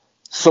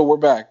So we're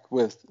back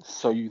with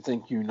So You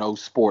Think You Know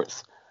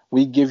Sports.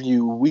 We give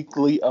you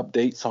weekly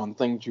updates on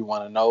things you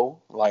want to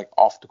know, like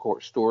off the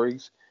court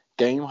stories,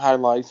 game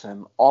highlights,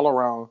 and all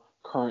around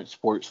current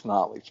sports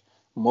knowledge,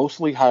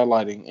 mostly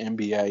highlighting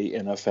NBA,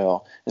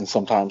 NFL, and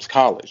sometimes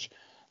college.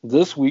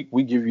 This week,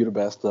 we give you the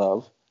best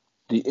of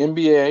the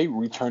NBA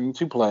returning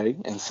to play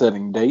and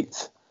setting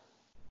dates,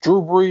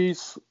 Drew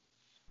Brees'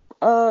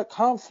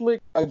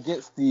 conflict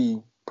against the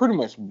pretty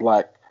much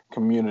black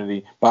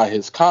community by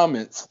his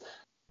comments,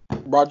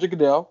 Roger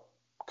Goodell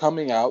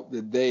coming out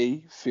that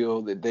they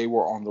feel that they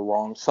were on the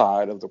wrong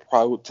side of the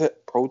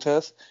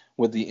protest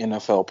with the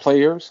NFL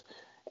players,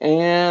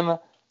 and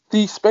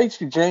the Space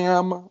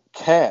Jam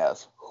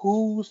cast.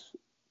 Whose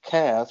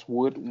cast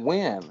would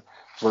win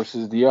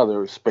versus the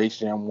other, Space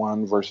Jam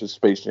 1 versus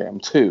Space Jam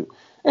 2?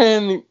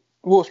 And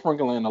we'll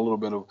sprinkle in a little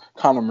bit of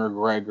Conor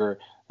McGregor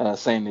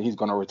saying that he's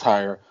going to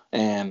retire,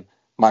 and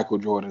Michael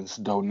Jordan's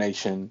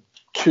donation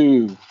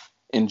to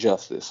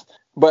Injustice.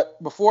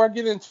 But before I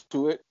get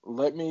into it,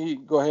 let me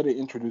go ahead and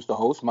introduce the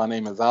host. My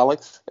name is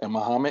Alex, and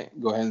Mohammed,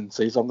 go ahead and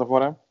say something for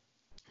them.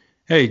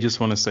 Hey,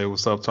 just want to say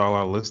what's up to all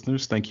our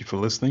listeners. Thank you for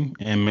listening.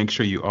 And make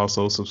sure you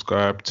also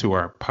subscribe to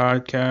our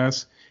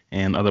podcast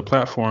and other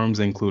platforms,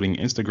 including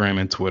Instagram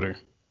and Twitter.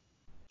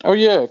 Oh,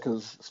 yeah,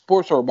 because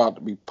sports are about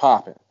to be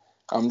popping.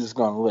 I'm just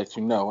going to let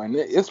you know. And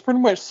it's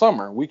pretty much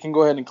summer. We can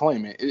go ahead and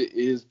claim it. It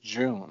is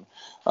June.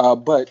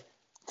 But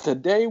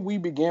today we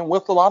begin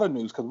with a lot of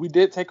news because we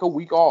did take a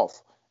week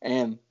off.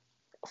 And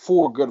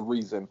for good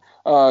reason,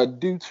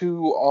 due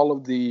to all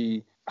of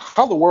the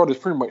how the world has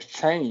pretty much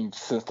changed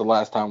since the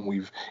last time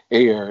we've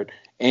aired,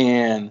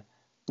 and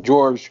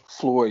George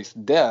Floyd's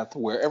death,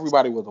 where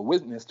everybody was a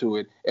witness to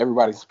it.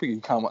 Everybody's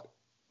become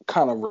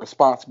kind of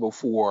responsible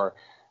for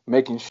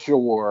making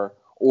sure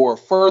or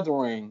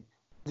furthering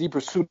the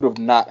pursuit of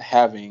not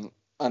having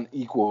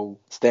unequal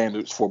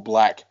standards for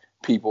black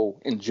people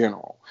in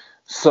general.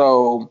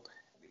 So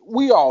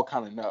we all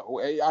kind of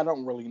know. I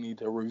don't really need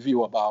to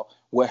review about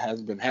what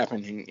has been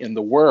happening in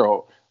the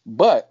world,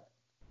 but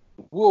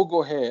we'll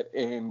go ahead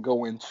and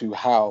go into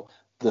how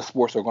the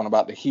sports are going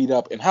about to heat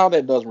up and how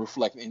that does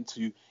reflect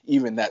into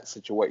even that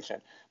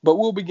situation. But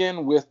we'll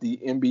begin with the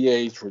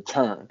NBA's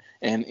return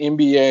and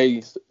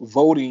NBA's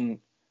voting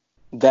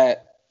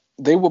that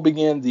they will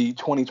begin the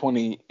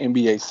 2020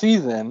 NBA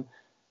season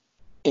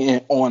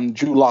on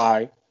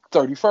July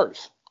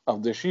 31st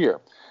of this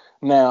year.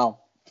 Now,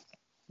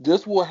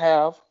 this will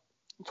have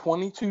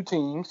 22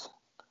 teams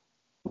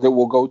that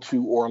will go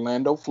to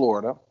Orlando,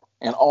 Florida,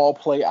 and all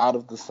play out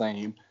of the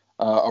same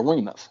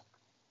arenas.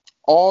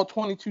 All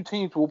 22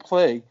 teams will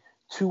play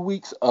 2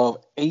 weeks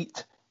of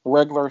 8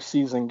 regular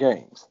season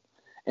games.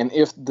 And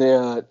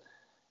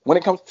when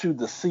it comes to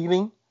the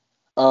seeding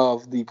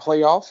of the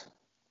playoffs,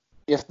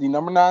 if the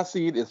number 9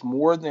 seed is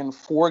more than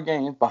 4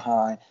 games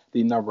behind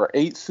the number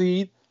 8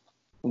 seed,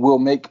 will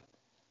make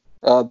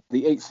the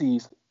 8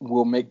 seeds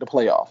will make the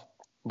playoff.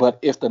 But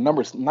if the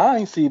number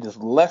 9 seed is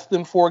less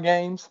than 4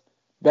 games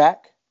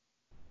back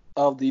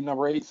of the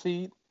number 8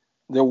 seed,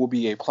 there will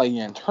be a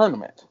play-in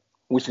tournament,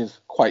 which is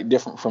quite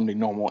different from the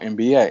normal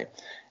NBA.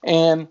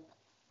 And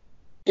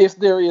if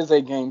there is a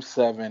game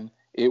 7,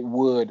 it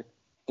would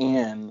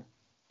end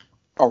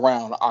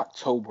around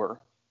October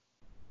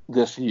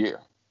this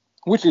year,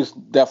 which is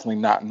definitely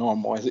not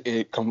normal as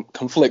it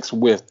conflicts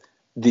with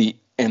the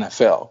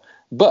NFL.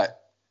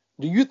 But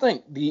do you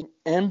think the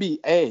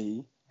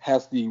NBA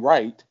has the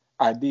right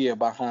idea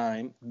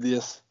behind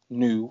this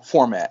new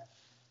format?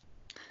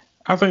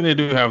 I think they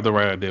do have the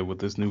right idea with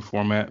this new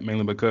format,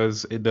 mainly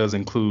because it does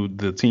include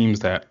the teams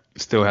that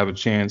still have a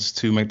chance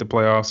to make the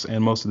playoffs,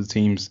 and most of the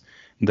teams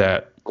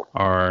that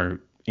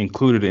are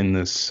included in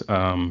this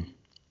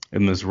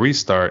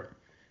restart,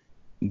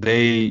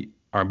 they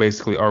are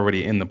basically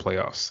already in the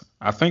playoffs.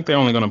 I think they're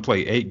only going to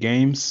play 8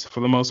 games for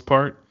the most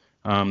part,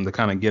 to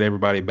kind of get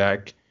everybody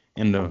back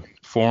into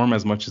form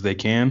as much as they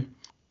can,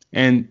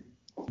 and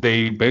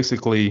they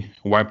basically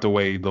wiped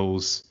away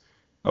most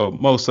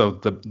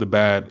of the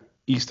bad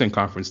Eastern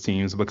Conference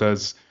teams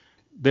because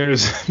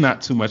there's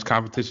not too much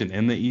competition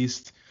in the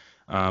East,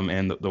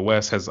 and the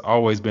West has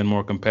always been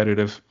more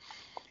competitive,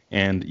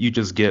 and you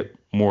just get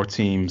more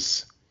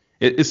teams.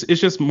 It's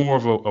just more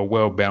of a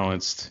well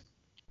balanced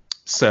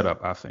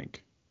setup, I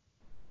think.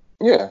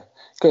 Yeah,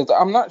 because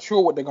I'm not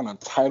sure what they're going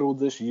to title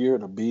this year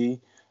to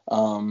be.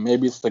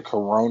 Maybe it's the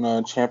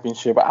Corona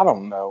Championship. I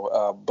don't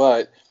know.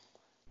 But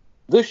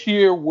this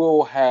year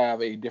we'll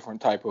have a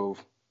different type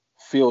of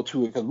feel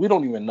to it because we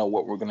don't even know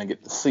what we're going to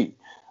get to see.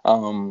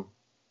 In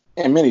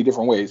many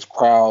different ways,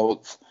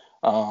 crowds,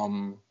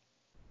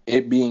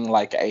 it being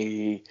like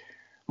a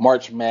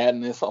March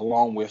Madness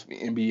along with the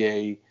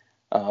NBA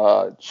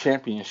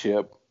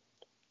championship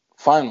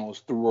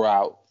finals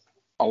throughout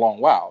a long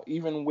while.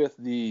 Even with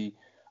the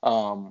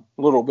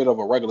little bit of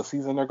a regular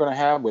season they're going to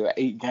have with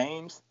 8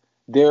 games,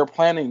 they're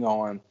planning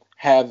on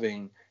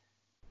having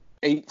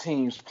 8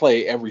 teams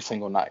play every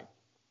single night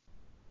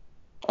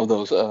of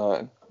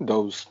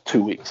those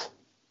 2 weeks.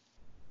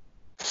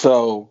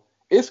 So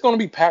it's going to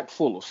be packed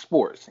full of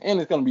sports, and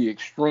it's going to be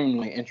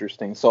extremely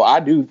interesting. So I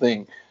do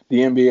think the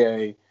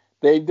NBA,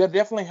 they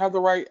definitely have the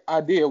right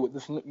idea with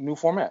this new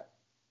format,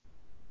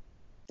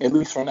 at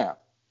least for now.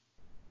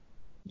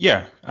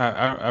 Yeah,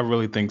 I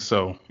really think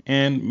so.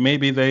 And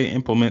maybe they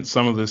implement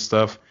some of this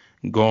stuff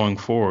going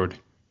forward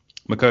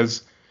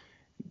because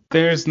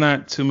there's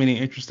not too many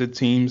interested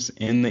teams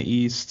in the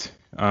East.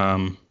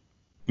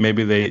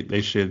 Maybe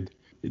they should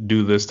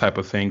do this type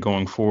of thing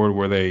going forward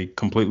where they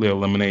completely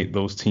eliminate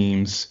those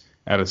teams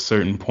at a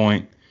certain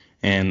point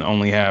and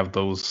only have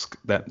those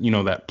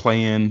that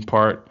play-in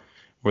part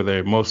where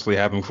they're mostly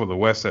having for the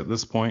West at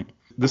this point.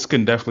 This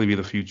can definitely be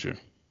the future.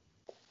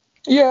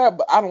 Yeah,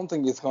 but I don't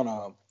think it's going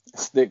to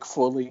stick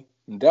fully.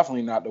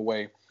 Definitely not the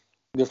way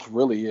this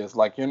really is.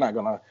 Like, you're not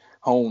going to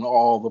hone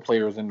all the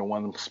players into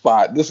one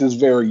spot. This is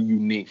very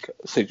unique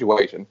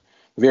situation.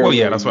 Very, Well,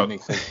 yeah, very that's what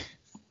unique situation.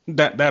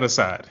 that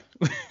aside.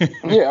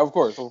 Yeah, of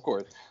course.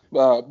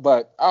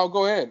 But I'll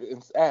go ahead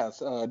and ask,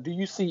 do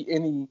you see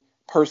any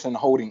person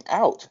holding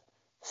out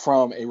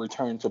from a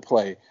return to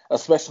play,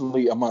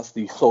 especially amongst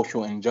the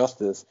social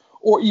injustice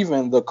or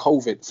even the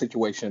COVID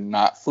situation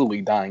not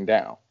fully dying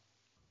down?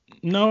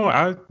 No,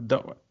 I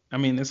don't. I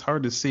mean, it's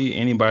hard to see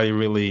anybody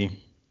really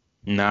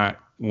not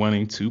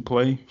wanting to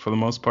play for the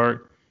most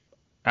part.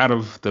 Out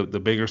of the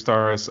bigger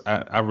stars,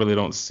 I really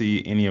don't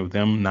see any of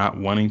them not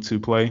wanting to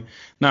play.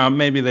 Now,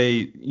 maybe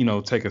they,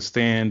 take a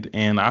stand,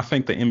 and I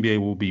think the NBA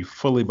will be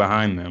fully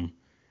behind them,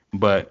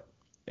 but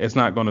it's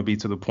not going to be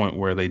to the point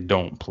where they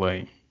don't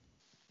play.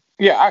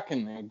 Yeah, I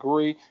can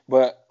agree,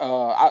 but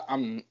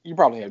I'm you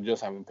probably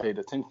haven't paid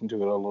attention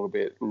to it a little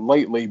bit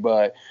lately,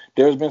 but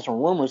there's been some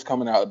rumors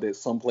coming out that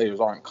some players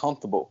aren't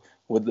comfortable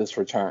with this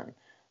return,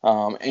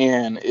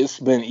 and it's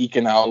been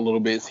eking out a little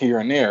bit here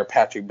and there.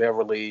 Patrick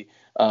Beverly,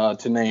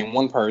 to name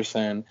one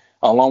person,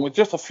 along with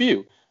just a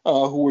few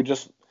who were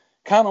just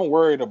kind of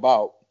worried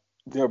about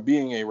there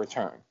being a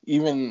return.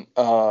 Even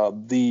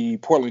the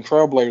Portland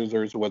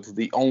Trailblazers was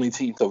the only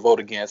team to vote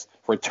against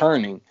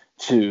returning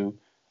to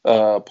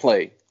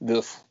play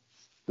this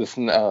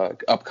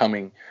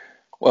upcoming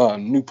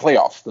new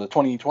playoffs, the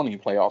 2020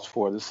 playoffs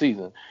for the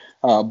season.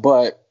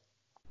 But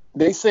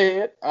they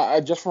said,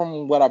 just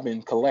from what I've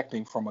been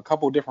collecting from a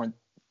couple different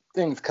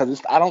things,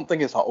 because I don't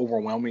think it's an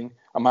overwhelming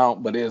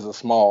amount, but it is a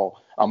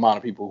small amount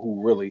of people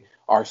who really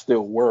are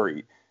still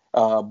worried.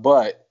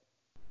 But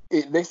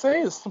they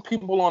say it's some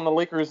people on the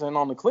Lakers and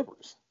on the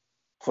Clippers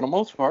for the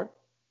most part.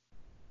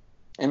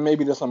 And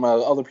maybe there's some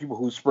other people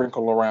who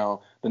sprinkle around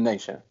the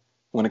nation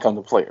when it comes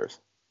to players.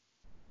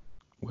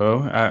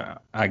 Well,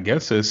 I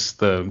guess it's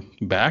the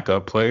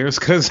backup players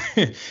because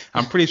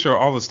I'm pretty sure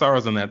all the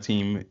stars on that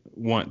team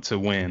want to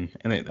win.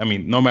 And I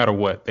mean, no matter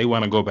what, they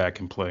want to go back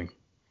and play.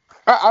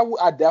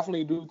 I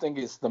definitely do think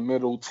it's the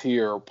middle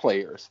tier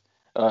players.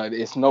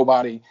 It's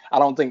nobody. I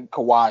don't think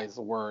Kawhi is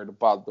worried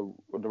about the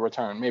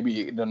return.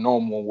 Maybe the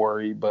normal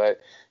worry,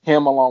 but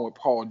him along with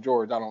Paul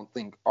George, I don't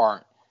think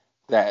aren't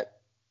that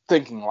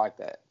thinking like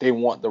that. They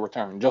want the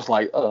return, just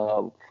like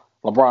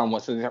LeBron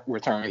wants to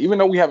return. Even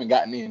though we haven't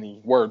gotten any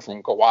word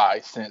from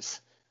Kawhi since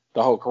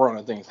the whole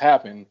Corona things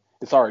happened,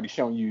 it's already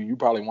shown you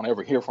probably won't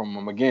ever hear from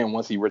him again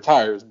once he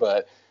retires.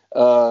 But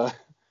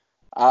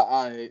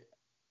I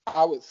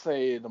I would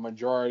say the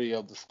majority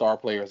of the star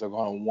players are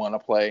going to want to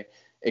play,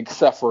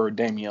 except for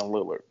Damian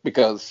Lillard,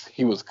 because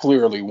he was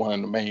clearly one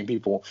of the main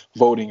people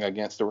voting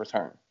against the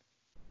return.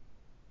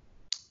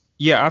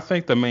 Yeah, I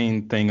think the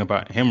main thing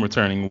about him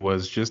returning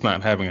was just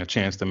not having a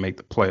chance to make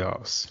the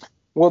playoffs.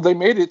 Well, they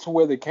made it to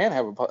where they can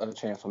have a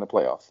chance in the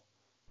playoffs.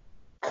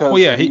 Well,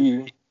 yeah,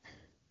 he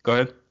go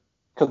ahead.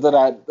 Because of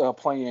that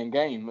play-in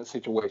game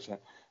situation.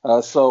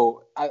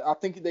 So I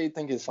think they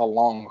think it's a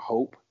long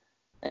hope,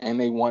 and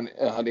they want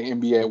the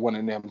NBA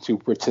wanting them to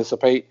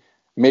participate,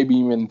 maybe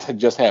even to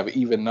just have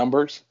even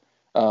numbers.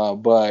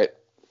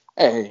 But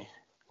hey,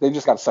 they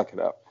just got to suck it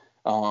up.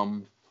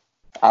 I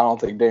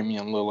don't think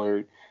Damian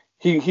Lillard,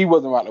 he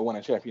wasn't about to win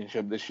a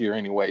championship this year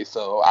anyway,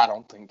 so I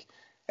don't think.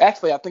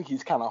 Actually, I think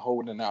he's kind of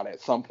holding out at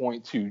some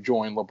point to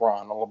join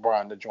LeBron or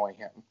LeBron to join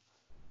him.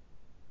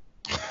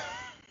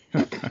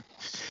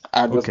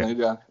 I just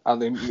Okay. I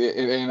think,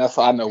 and that's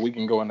I know we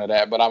can go into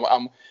that, but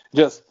I'm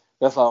just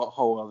that's a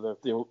whole other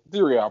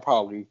theory I'll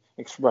probably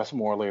express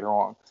more later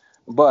on.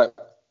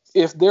 But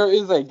if there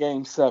is a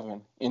game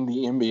 7 in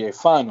the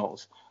NBA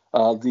Finals,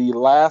 the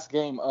last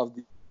game of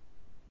the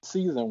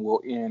season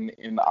will end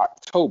in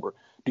October.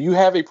 Do you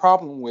have a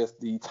problem with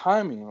the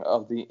timing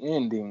of the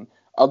ending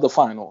of the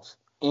finals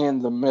in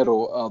the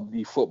middle of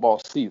the football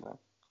season?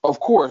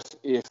 Of course,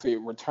 if it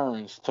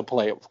returns to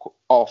play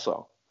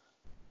also.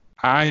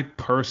 I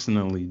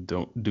personally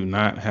do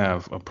not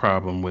have a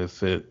problem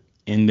with it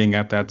ending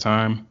at that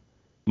time,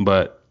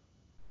 but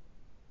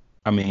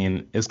I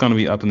mean, it's going to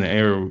be up in the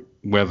air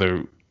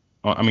whether,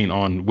 I mean,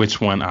 on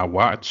which one I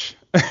watch.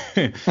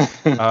 I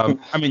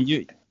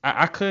mean,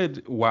 I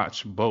could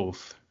watch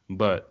both,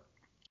 but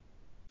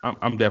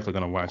I'm definitely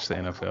going to watch the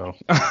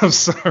NFL. I'm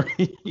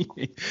sorry.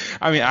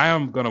 I mean, I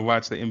am going to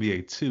watch the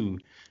NBA too,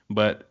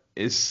 but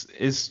it's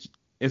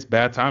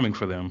bad timing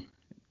for them.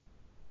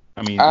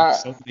 I mean, I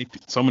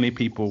so many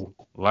people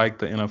like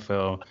the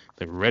NFL.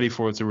 They're ready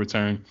for it to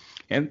return,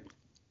 and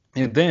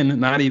then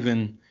not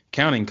even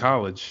counting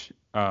college,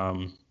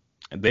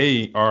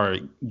 they are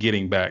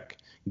getting back,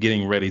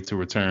 getting ready to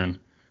return.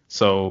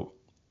 So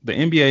the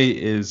NBA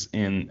is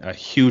in a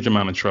huge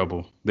amount of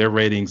trouble. Their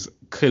ratings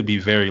could be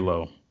very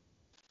low.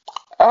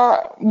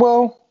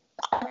 well,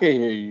 I can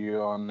hear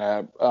you on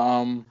that.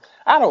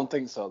 I don't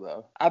think so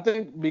though. I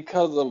think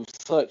because of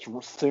such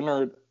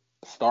centered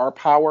star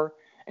power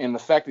and the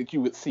fact that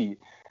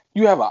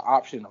you have an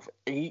option of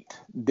 8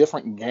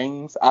 different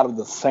games out of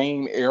the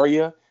same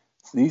area.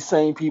 These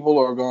same people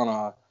are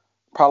gonna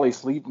probably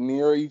sleep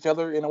near each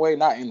other in a way,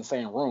 not in the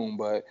same room,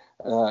 but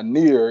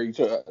near each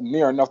other,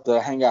 near enough to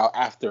hang out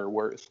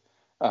afterwards.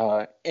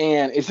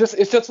 And it's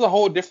just a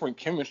whole different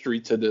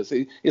chemistry to this.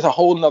 It's a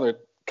whole nother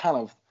kind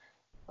of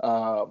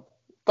uh,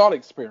 thought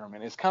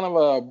experiment. It's kind of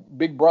a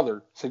Big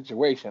Brother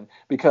situation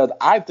because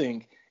I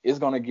think it's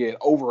going to get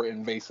over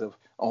invasive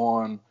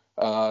on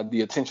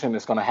the attention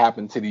that's going to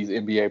happen to these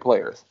NBA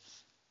players.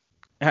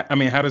 I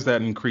mean, how does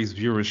that increase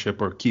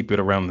viewership or keep it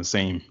around the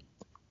same?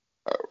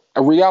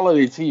 A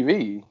reality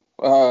TV.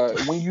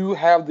 When you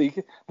have the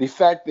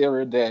fact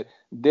there that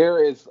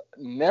there is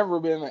never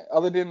been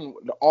other than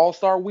the All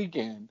Star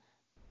Weekend,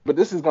 but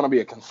this is going to be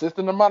a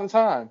consistent amount of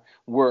time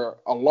where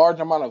a large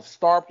amount of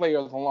star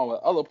players along with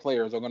other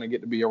players are going to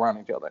get to be around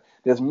each other.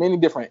 There's many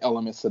different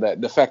elements to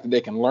that. The fact that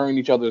they can learn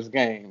each other's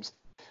games,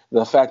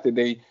 the fact that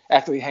they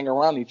actually hang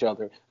around each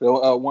other,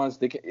 the ones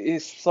that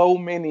it's so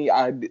many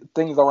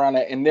things around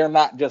that, and they're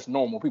not just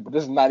normal people.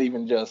 This is not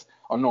even just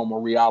a normal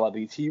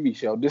reality TV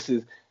show. This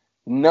is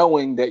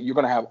knowing that you're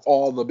going to have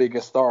all the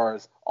biggest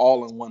stars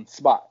all in one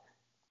spot.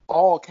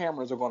 All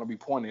cameras are going to be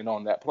pointed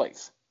on that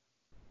place.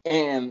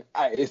 And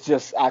it's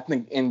just, I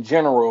think in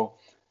general,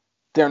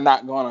 they're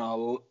not going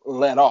to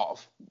let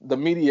off. The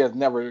media has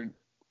never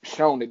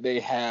shown that they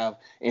have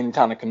any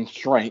kind of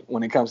constraint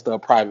when it comes to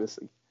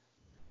privacy.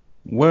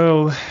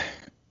 Well,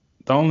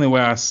 the only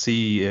way I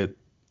see it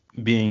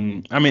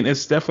being, I mean,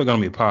 it's definitely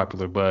going to be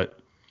popular, but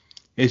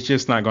it's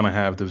just not going to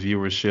have the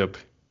viewership.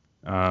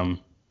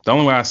 The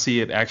only way I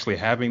see it actually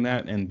having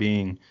that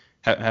and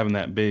having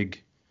that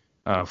big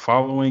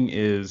following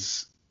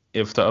is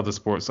if the other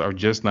sports are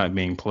just not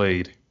being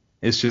played.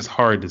 It's just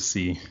hard to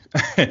see.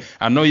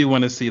 I know you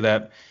want to see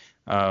that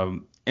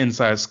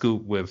inside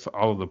scoop with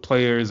all of the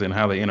players and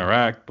how they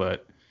interact,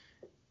 but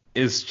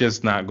it's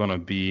just not going to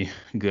be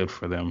good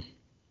for them.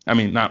 I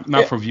mean, not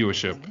Yeah, for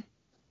viewership.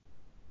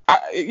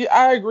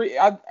 I agree.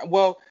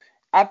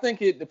 I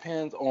think it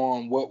depends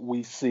on what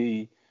we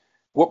see,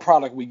 what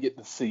product we get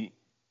to see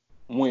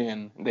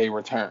when they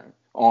return,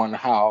 on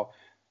how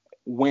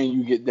when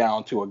you get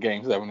down to a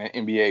game 7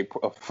 in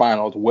NBA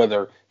finals,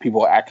 whether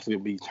people actually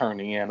be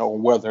turning in or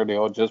whether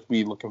they'll just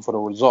be looking for the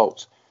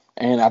results.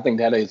 And I think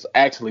that is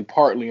actually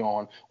partly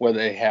on whether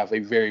they have a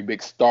very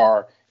big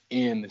star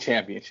in the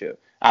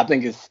championship. I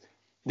think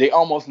they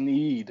almost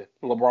need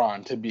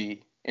LeBron to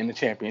be in the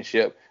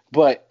championship,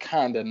 but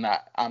kind of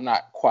not. I'm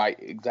not quite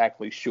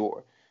exactly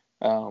sure.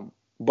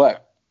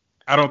 But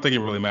I don't think it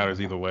really matters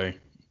either way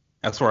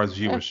as far as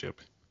eh, viewership.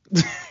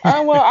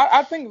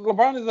 I think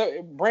LeBron is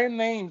a brand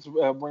names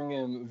bring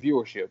in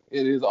viewership.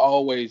 It is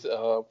always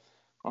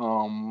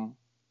um,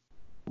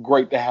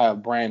 great to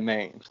have brand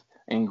names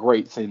and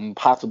greats and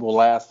possible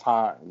last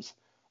times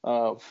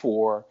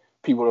for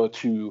people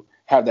to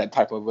have that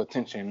type of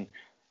attention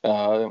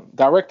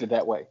directed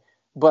that way.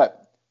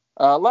 But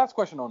last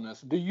question on this: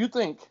 do you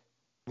think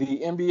the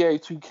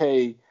NBA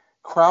 2K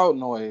crowd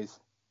noise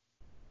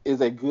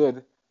is a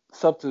good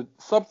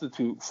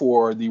substitute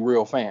for the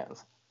real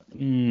fans?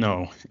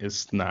 No,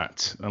 it's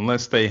not.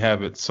 Unless they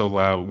have it so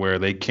loud where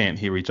they can't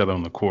hear each other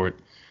on the court.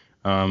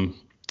 Um,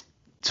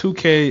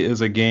 2K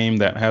is a game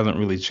that hasn't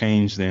really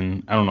changed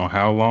in I don't know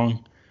how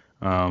long.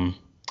 Um,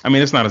 I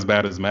mean, it's not as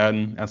bad as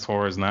Madden as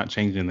far as not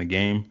changing the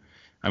game.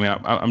 I mean,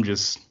 I'm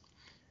just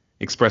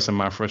expressing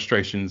my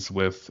frustrations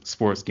with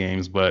sports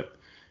games, but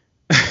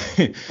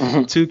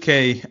Mhm.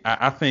 2K,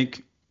 I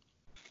think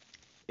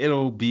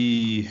it'll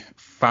be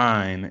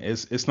fine.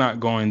 It's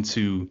not going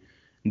to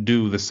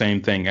do the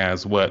same thing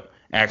as what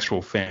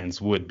actual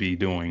fans would be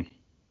doing.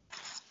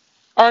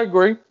 I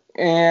agree,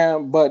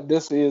 and but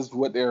this is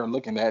what they're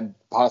looking at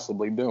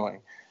possibly doing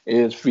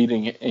is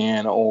feeding it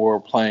in or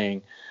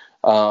playing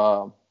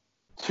uh,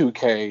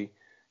 2K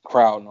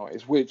crowd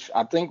noise, which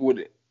I think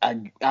would I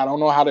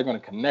don't know how they're going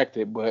to connect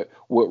it, but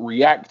would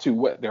react to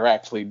what they're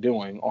actually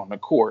doing on the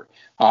court.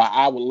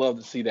 I would love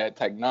to see that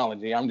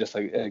technology. I'm just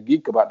a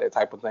geek about that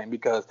type of thing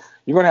because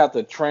you're going to have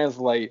to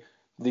translate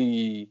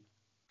the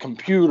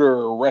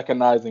computer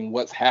recognizing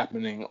what's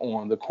happening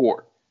on the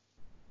court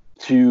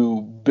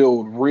to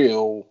build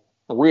real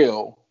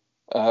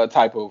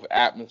type of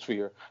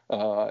atmosphere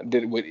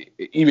that would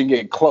even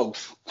get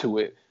close to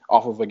it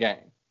off of a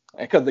game.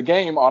 Because the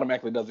game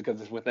automatically does it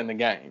because it's within the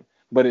game,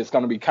 but it's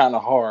going to be kind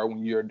of hard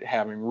when you're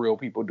having real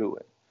people do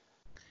it.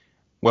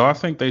 Well, I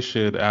think they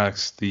should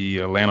ask the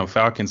Atlanta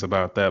Falcons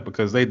about that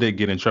because they did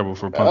get in trouble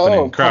for pumping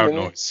Oh, in crowd pumping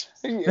noise.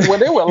 it. Well,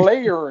 they were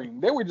layering.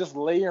 They were just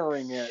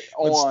layering it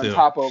But on still,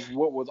 top of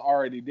what was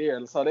already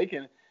there, so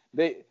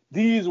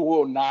these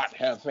will not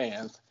have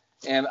fans,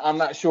 and I'm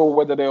not sure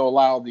whether they'll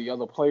allow the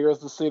other players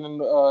to sit in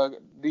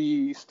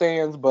the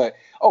stands. But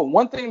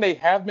one thing they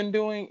have been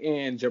doing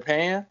in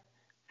Japan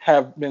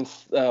have been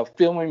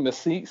filling the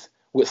seats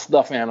with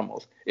stuffed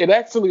animals. It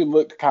actually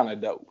looked kind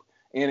of dope,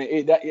 and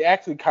it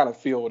actually kind of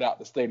filled out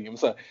the stadium.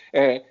 So.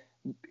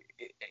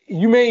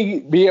 You may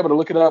be able to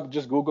look it up,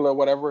 just Google or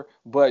whatever.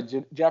 But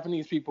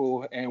Japanese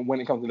people, and when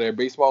it comes to their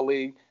baseball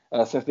league,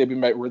 since they've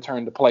been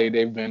returned to play,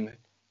 they've been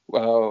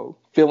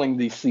filling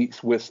these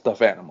seats with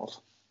stuffed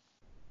animals.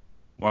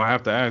 well, I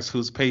have to ask,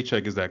 whose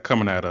paycheck is that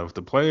coming out of?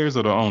 The players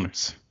or the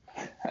owners?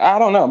 I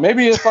don't know.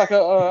 Maybe it's like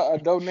a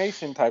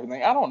donation type of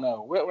thing. I don't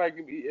know. Like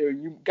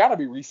you got to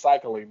be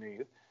recycling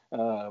these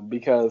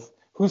because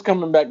who's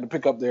coming back to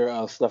pick up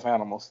their stuffed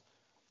animals?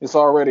 It's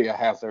already a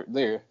hazard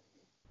there.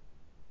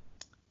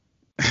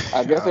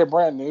 I guess they're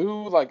brand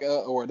new, like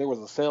or there was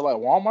a sale at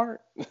Walmart.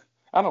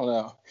 I don't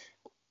know.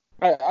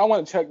 I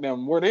want to check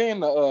them. Were they in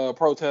the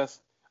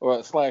protest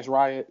or slash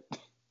riot?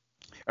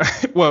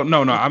 Well,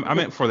 no, I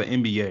meant for the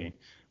NBA.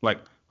 Like,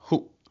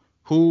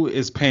 who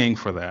is paying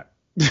for that?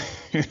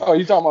 Oh,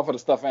 you talking about for the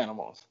stuffed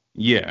animals?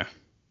 Yeah,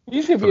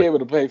 You should for be the able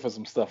to pay for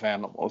some stuffed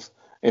animals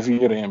if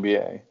you're the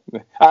NBA.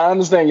 I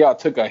understand y'all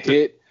took a to,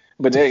 hit,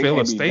 but to they fill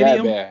a can't be that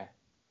stadium. bad.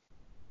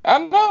 I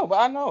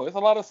know it's a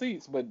lot of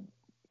seats, but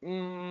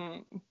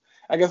mm,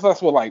 I guess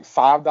that's what like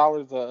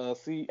 $5 a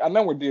seat. I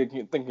know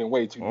thinking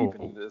way too deep Oh,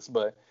 into this,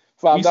 but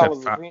five you said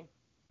dollars a seat.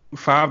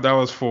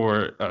 $5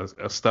 for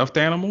a stuffed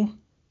animal?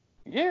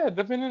 Yeah,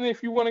 depending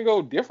if you want to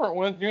go different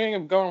ones, you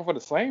ain't going for the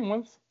same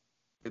ones.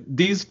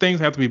 These things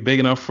have to be big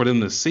enough for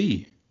them to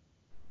see.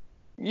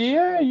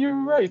 Yeah, you're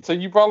right. So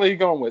you probably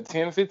going with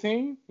 10,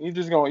 15? You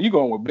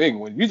going with big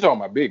ones. You talking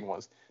about big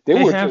ones. They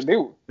They were have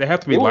they have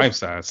to be they were life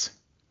size.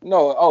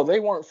 no, oh, they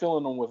weren't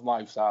filling them with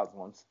life size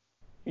ones.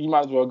 You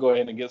might as well go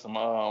ahead and get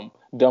some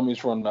dummies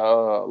from the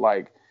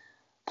like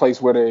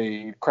place where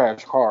they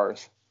crash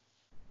cars.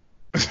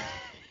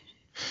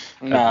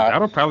 Nah,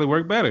 That'll probably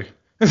work better.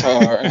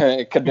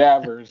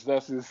 cadavers.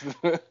 That's just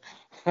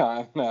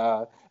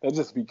nah, that'd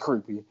just be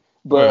creepy.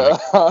 Well, But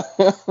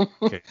that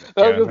okay,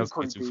 would yeah, just be that's a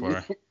bit too creepy,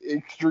 far.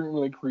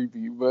 extremely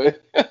creepy.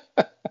 But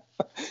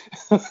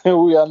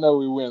I know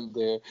we went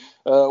there.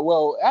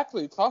 Well,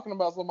 actually, talking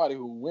about somebody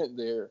who went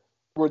there,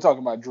 we're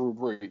talking about Drew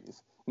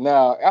Brees.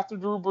 Now, after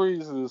Drew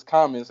Brees'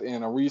 comments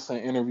in a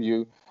recent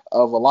interview,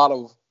 of a lot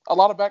of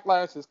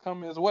backlash has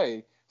come his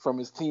way from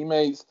his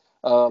teammates,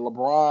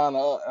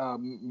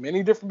 LeBron,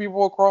 many different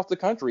people across the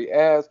country,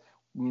 as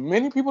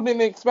many people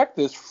didn't expect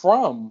this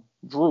from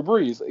Drew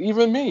Brees.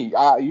 Even me,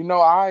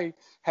 I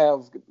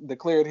have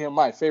declared him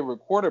my favorite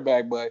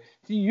quarterback, but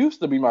he used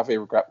to be my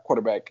favorite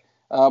quarterback.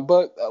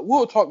 But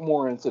we'll talk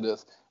more into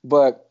this.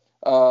 But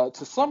to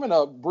sum it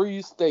up,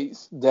 Brees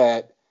states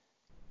that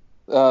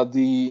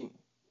the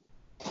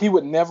he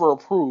would never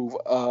approve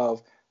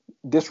of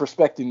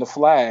disrespecting the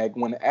flag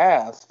when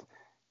asked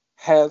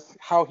has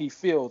how he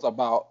feels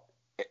about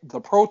the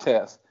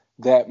protests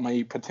that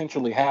may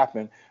potentially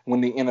happen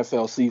when the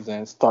NFL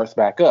season starts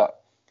back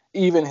up.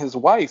 Even his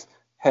wife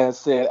has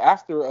said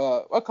after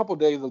a couple of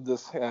days of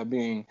this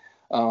being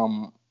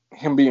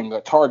him being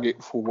a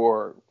target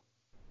for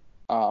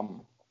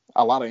um,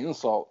 a lot of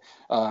insult,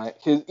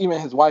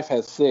 his wife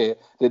has said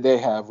that they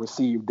have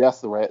received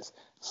death threats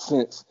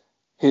since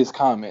his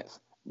comments,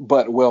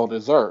 but well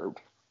deserved.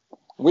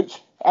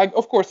 Which,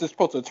 of course, is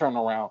supposed to turn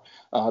around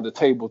the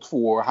tables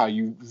for how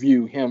you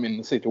view him in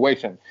the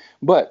situation.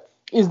 But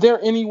is there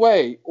any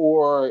way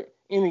or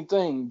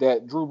anything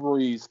that Drew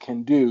Brees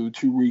can do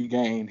to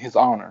regain his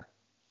honor?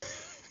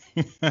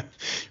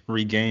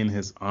 Regain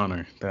his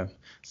honor. That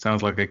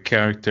sounds like a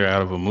character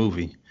out of a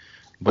movie.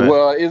 But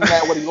Well, isn't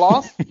that what he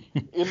lost?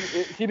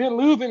 He didn't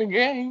lose any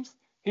games.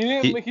 He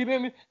didn't. he,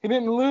 He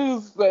didn't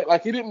lose.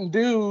 Like he didn't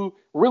do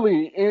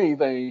really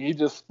anything. He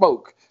just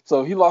spoke.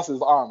 So he lost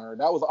his honor.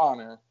 That was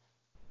honor.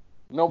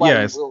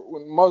 Nobody, yes,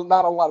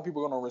 not a lot of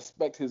people are going to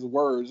respect his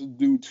words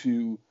due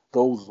to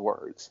those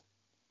words.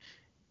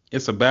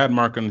 it's a bad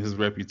mark on his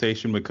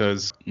reputation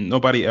because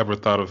nobody ever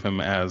thought of him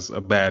as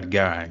a bad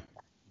guy.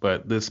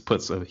 But this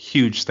puts a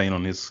huge stain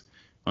on his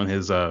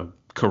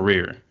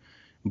career.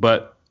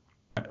 But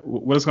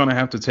what it's going to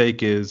have to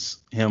take is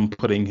him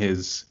putting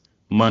his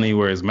money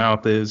where his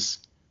mouth is,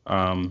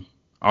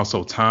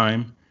 also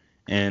time,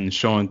 and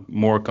showing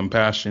more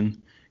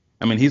compassion.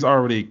 I mean, he's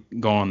already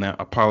gone that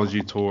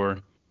apology tour.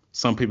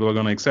 Some people are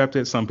going to accept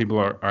it, some people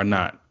are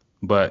not.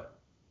 But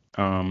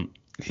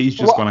he's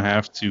just going Well, to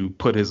have to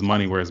put his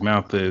money where his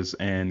mouth is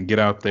and get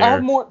out I have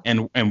there more.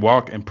 and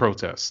walk and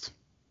protest.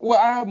 Well,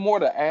 I have more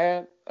to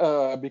add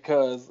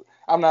because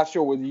I'm not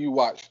sure whether you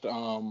watched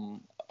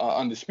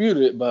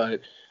Undisputed,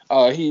 but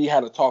he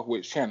had a talk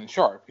with Shannon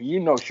Sharp. You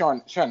know,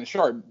 Shannon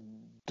Sharp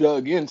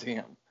dug into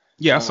him.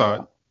 Yeah, I saw Uh,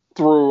 it.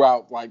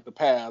 throughout like the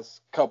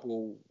past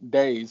couple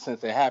days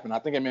since it happened. I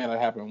think it may have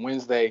happened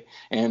Wednesday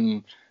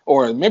and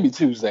or maybe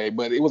Tuesday,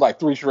 but it was like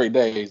 3 straight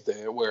days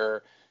there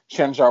where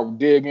Shannon Sharp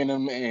dig in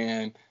him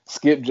and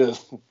Skip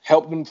just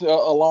helped him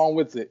along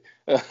with it,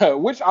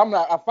 which I'm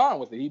fine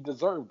with it. He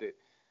deserved it.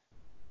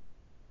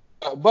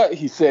 But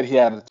he said he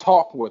had a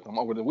talk with him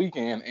over the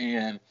weekend,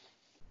 and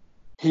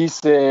he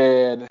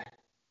said,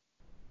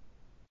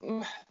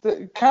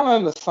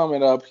 kind of to sum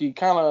it up, he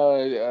kind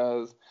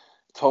of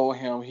told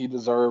him he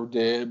deserved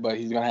it, but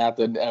he's gonna have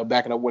to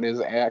back it up with his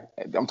act.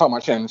 I'm talking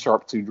about Shannon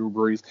Sharp to Drew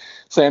Brees,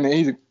 saying that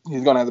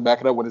he's gonna have to back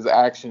it up with his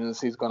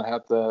actions. He's gonna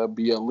have to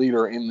be a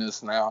leader in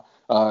this now.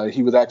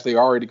 He was actually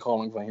already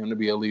calling for him to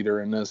be a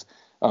leader in this,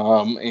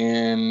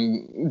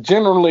 and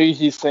generally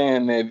he's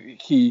saying that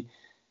he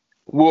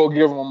will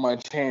give him a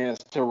chance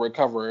to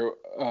recover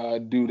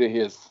due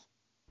to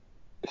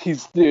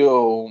he's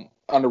still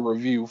under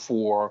review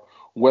for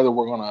whether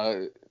we're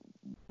gonna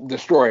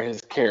destroy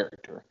his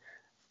character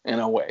in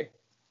a way.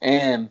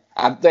 And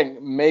I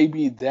think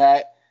maybe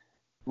that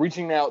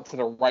reaching out to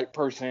the right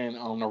person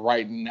on the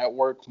right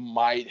network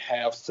might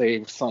have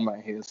saved some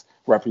of his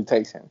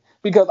reputation.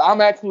 Because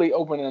I'm actually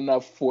open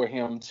enough for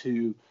him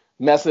to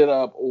mess it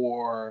up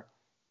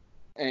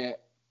and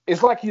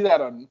it's like he's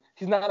at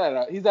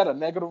a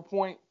negative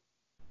point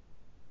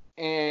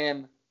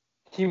and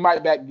he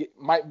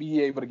might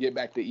be able to get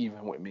back to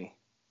even with me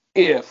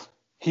if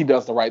he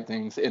does the right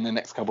things in the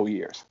next couple of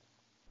years.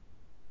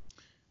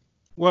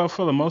 Well,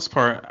 for the most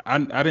part, I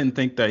didn't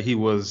think that he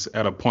was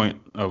at a point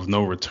of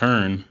no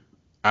return.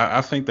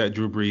 I think that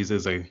Drew Brees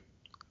is a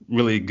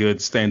really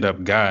good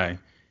stand-up guy.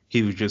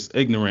 He was just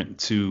ignorant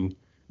to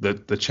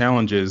the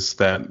challenges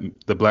that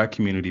the black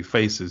community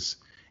faces,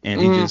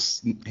 and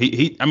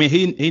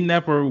he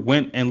never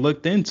went and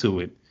looked into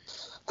it.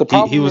 The He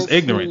problem was is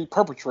ignorant. he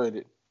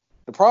perpetrated.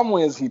 The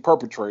problem is he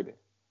perpetrated.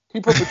 He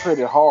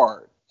perpetrated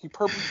hard. He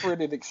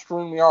perpetrated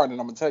extremely hard, and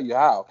I'm gonna tell you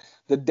how.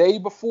 The day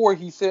before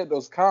he said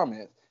those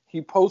comments,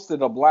 he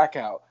posted a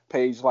blackout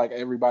page like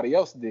everybody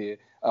else did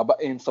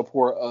in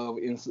support of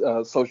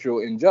social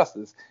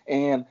injustice.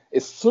 And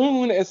as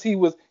soon as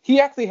he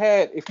actually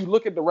had, if you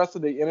look at the rest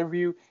of the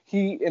interview,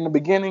 in the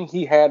beginning,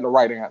 he had the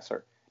right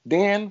answer.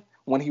 Then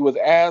when he was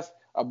asked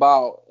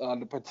about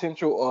the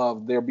potential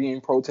of there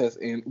being protests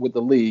with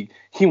the league,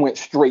 he went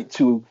straight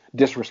to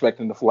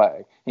disrespecting the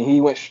flag, and he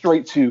went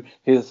straight to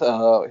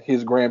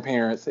his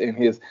grandparents and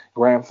his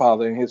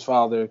grandfather and his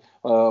father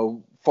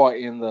fought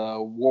in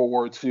the World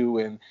War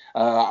II, and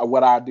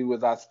what I do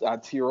is I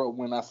tear up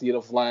when I see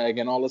the flag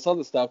and all this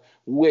other stuff,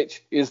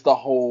 which is the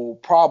whole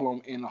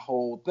problem in the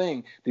whole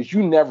thing, that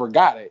you never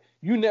got it.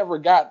 You never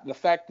got the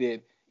fact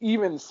that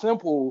even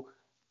simple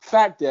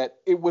fact that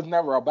it was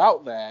never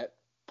about that.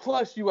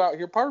 Plus, you out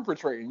here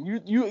perpetrating.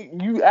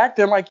 You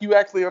acting like you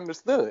actually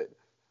understood,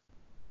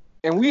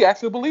 and we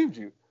actually believed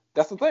you.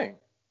 That's the thing.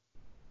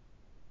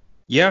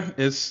 Yeah,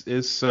 it's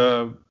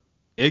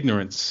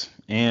ignorance,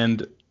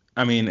 and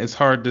I mean it's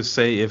hard to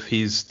say if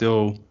he's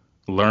still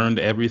learned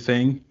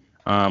everything,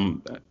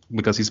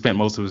 because he spent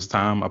most of his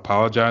time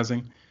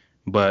apologizing,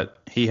 but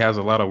he has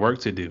a lot of work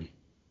to do.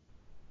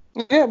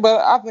 Yeah, but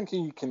I think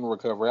he can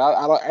recover.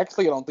 I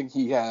don't think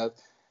he has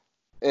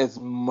as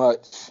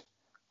much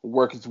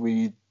work as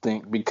we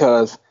think,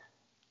 because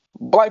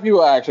black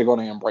people are actually going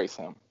to embrace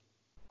him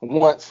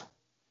once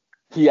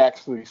he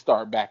actually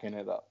start backing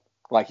it up.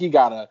 Like he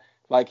gotta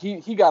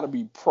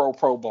be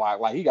pro black.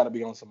 Like he gotta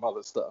be on some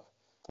other stuff.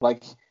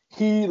 Like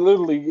he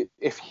literally,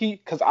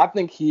 because I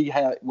think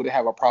would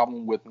have a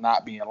problem with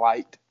not being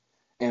liked,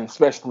 and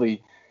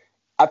especially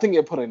I think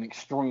it put an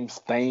extreme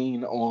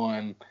stain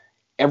on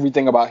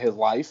everything about his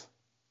life.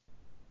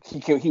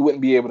 He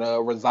wouldn't be able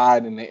to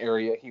reside in the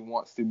area he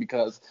wants to,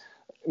 because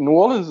New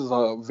Orleans is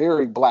a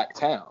very black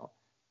town.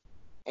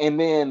 And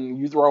then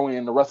you throw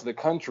in the rest of the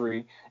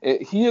country.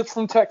 He is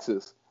from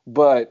Texas,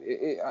 but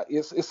it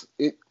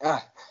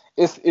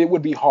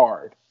would be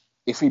hard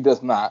if he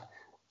does not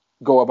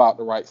go about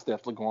the right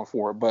steps going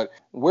forward. But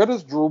where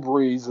does Drew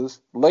Brees'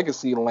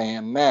 legacy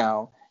land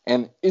now,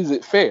 and is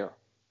it fair?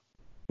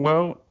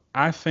 Well,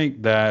 I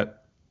think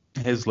that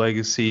his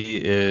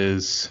legacy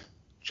is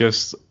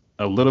just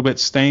a little bit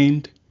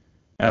stained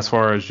as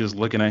far as just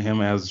looking at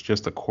him as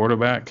just a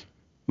quarterback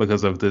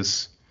because of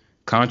this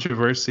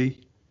controversy.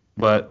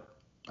 But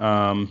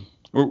I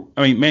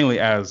mean, mainly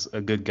as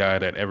a good guy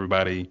that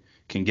everybody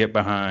can get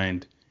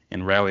behind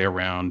and rally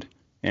around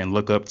and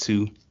look up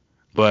to.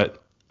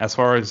 But as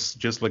far as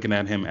just looking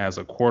at him as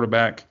a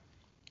quarterback,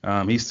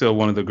 he's still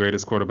one of the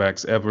greatest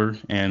quarterbacks ever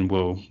and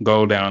will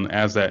go down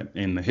as that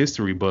in the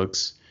history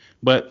books.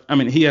 But I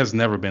mean, he has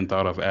never been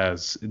thought of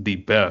as the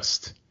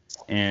best,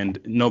 and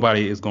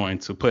nobody is going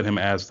to put him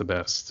as the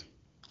best.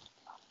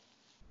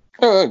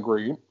 I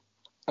agree.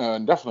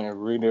 Definitely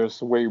agree.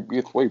 It's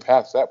way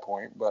past that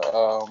point, but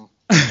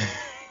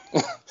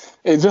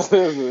it just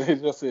is.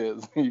 It just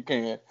is. You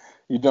can't.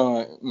 You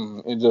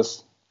don't. It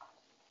just.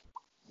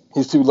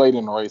 He's too late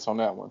in the race on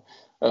that one.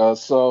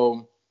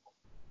 So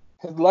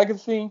his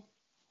legacy,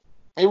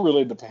 it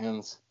really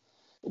depends.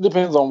 It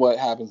depends on what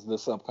happens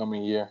this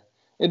upcoming year.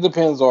 It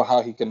depends on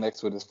how he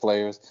connects with his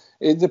players.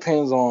 It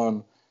depends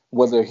on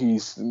whether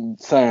he's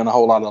saying a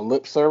whole lot of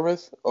lip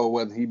service or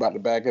whether he about to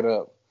back it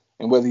up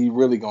and whether he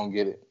really gonna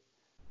get it.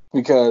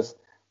 Because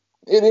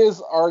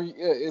it's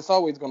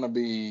always gonna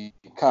be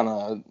kind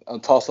of a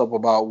toss up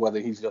about whether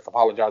he's just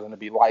apologizing to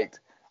be liked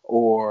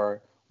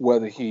or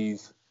whether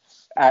he's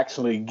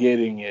actually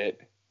getting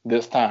it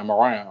this time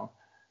around.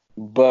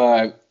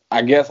 But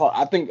I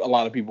think a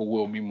lot of people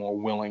will be more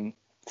willing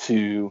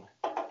to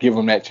give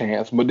him that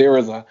chance. But there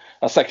is a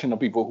section of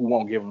people who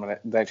won't give him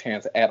that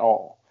chance at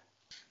all.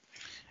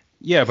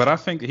 Yeah, but I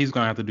think he's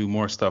going to have to do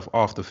more stuff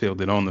off the field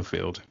than on the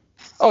field.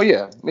 Oh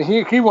yeah,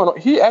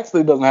 he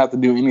actually doesn't have to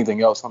do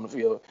anything else on the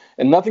field,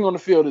 and nothing on the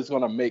field is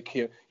going to make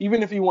him.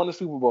 Even if he won the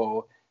Super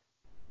Bowl,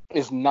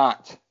 it's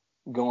not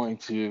going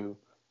to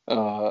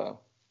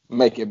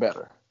make it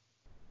better.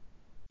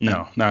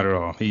 No, not at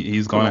all.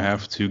 He's going to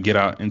have to get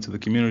out into the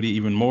community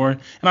even more, and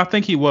I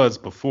think he was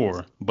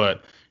before,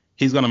 but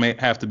he's going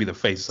to have to be the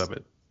face of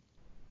it.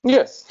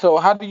 Yes. So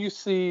how do you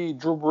see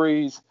Drew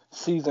Brees'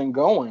 season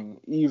going,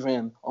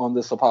 even on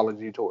this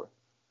apology tour?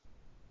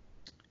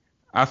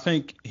 I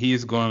think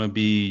he's going to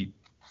be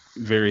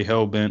very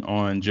hell-bent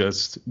on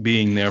just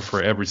being there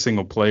for every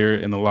single player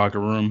in the locker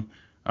room,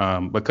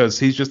 because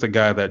he's just a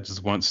guy that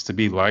just wants to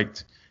be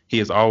liked. He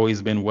has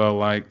always been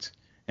well-liked,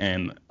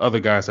 and other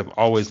guys have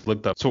always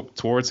looked up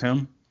towards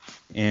him,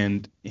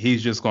 and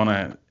he's just going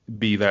to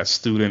be that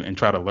student and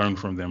try to learn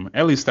from them.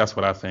 At least that's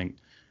what I think.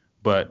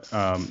 But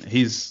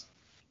he's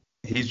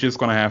just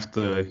going to have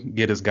to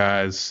get his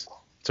guys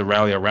to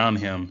rally around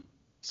him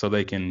so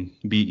they can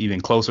be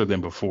even closer than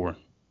before.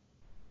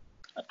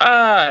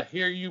 I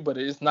hear you, but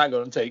it's not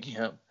going to take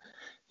him.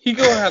 He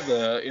going to have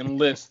to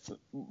enlist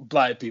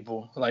black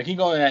people. Like, he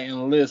going to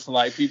enlist,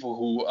 like, people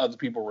who other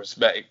people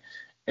respect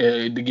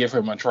to give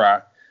him a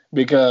try.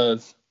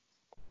 Because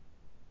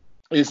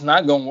it's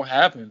not going to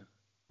happen.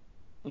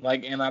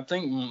 Like, and I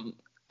think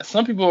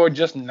some people are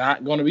just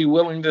not going to be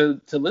willing to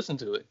listen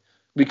to it.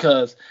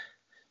 Because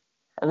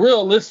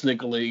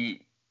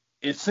realistically,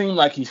 it seemed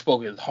like he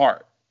spoke his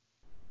heart.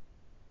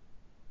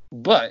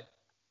 But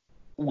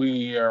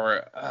we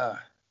are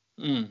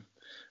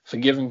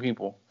forgiving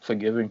people.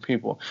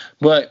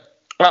 But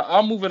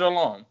I'll move it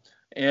along.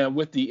 And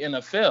with the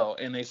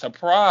NFL and a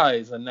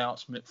surprise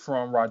announcement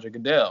from Roger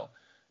Goodell,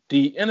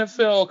 the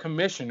NFL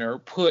commissioner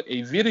put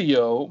a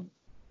video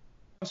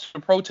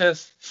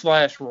protest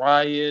 /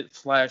 riot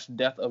 /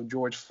 death of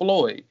George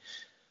Floyd.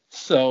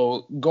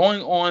 So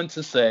going on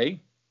to say,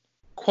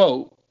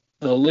 quote,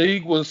 the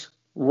league was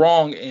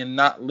wrong in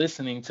not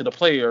listening to the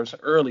players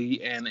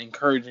early and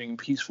encouraging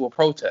peaceful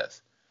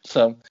protests.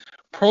 So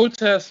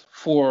protests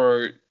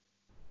for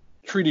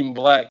treating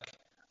black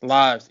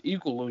lives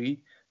equally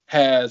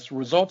has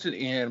resulted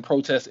in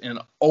protests in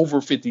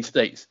over 50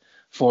 states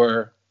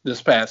for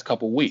this past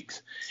couple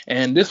weeks.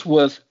 And this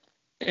was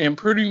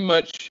pretty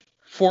much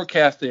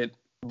forecasted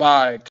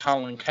by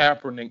Colin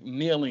Kaepernick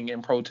kneeling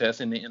in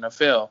protest in the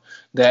NFL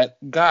that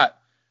got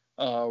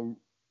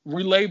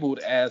relabeled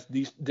as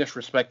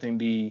disrespecting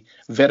the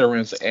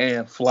veterans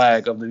and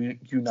flag of the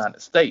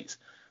United States.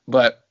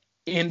 But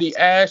in the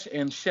ash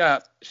and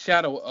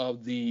shadow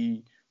of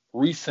the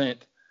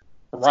recent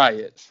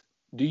riots,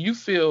 do you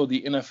feel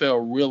the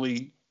NFL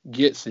really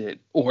gets it,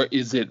 or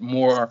is it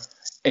more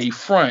a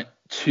front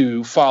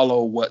to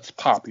follow what's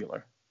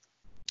popular?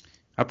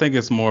 I think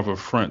it's more of a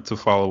front to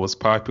follow what's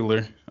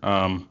popular.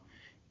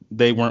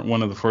 They weren't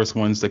one of the first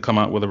ones to come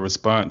out with a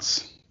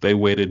response. They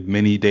waited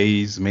many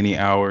days, many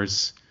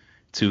hours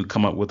to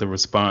come up with a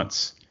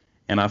response.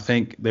 And I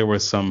think there were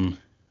some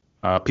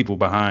people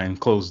behind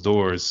closed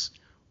doors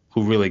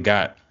who really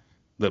got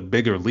the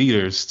bigger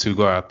leaders to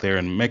go out there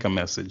and make a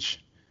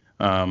message.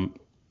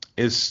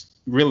 It's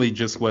really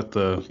just what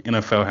the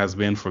NFL has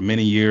been for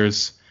many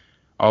years,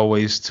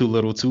 always too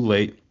little, too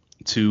late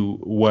to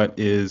what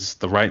is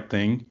the right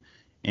thing.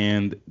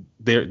 And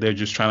they're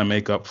just trying to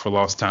make up for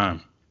lost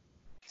time.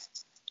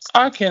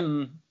 I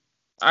can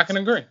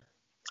agree.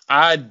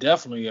 I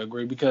definitely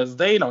agree because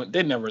they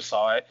never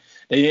saw it.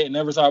 They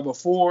never saw it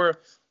before.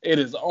 It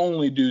is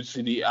only due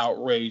to the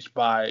outrage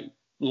by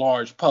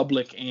large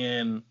public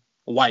and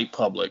white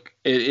public.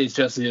 It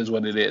just is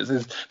what it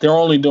is. They're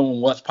only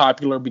doing what's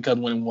popular because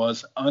when it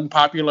was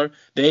unpopular,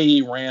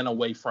 they ran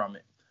away from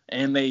it.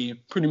 And they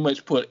pretty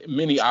much put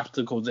many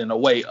obstacles in the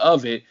way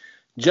of it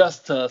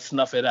just to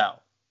snuff it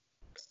out.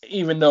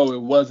 Even though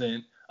it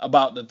wasn't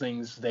about the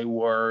things they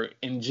were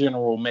in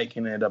general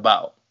making it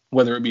about,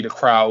 whether it be the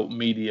crowd,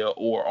 media,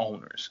 or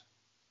owners.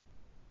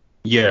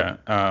 Yeah,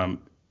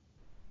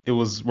 it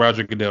was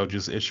Roger Goodell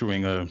just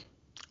issuing a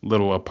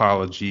little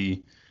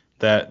apology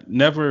that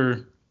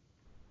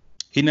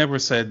he never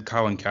said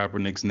Colin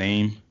Kaepernick's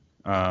name.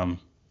 I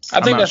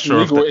think that's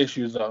legal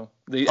issues, though.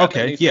 I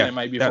think it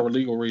might be for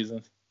legal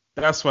reasons.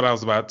 That's what I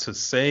was about to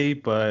say,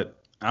 but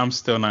I'm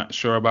still not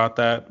sure about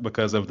that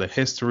because of the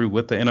history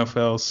with the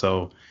NFL.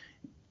 So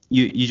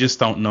you just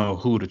don't know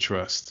who to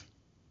trust.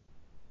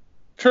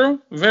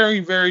 True. Very,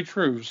 very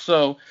true.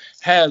 So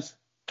has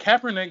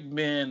Kaepernick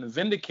been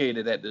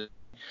vindicated at this?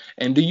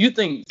 And do you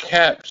think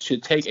Cap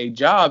should take a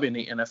job in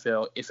the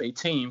NFL if a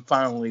team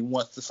finally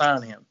wants to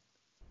sign him?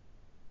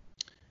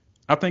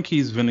 I think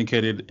he's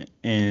vindicated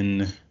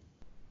in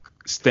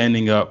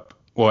standing up,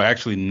 or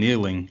actually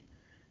kneeling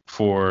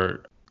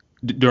for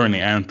during the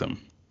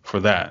anthem for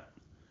that.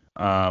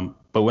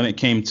 But when it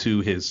came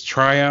to his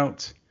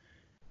tryout,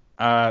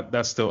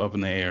 that's still up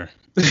in the air.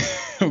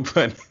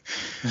 But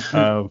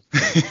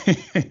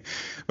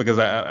because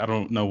I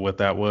don't know what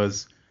that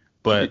was.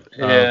 But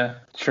yeah,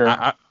 sure.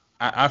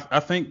 I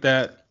think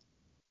that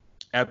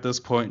at this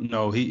point,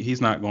 no,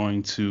 he's not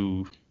going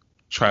to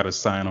try to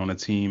sign on a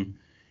team.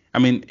 I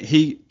mean,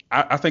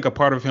 I think a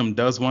part of him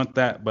does want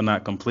that, but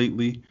not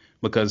completely,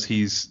 because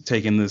he's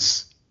taken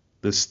this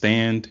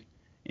stand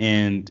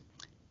and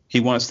he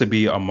wants to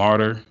be a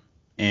martyr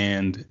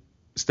and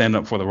stand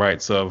up for the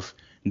rights of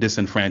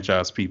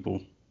disenfranchised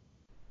people.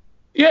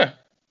 Yeah.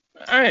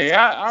 Hey,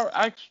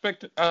 I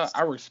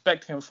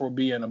respect him for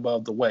being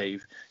above the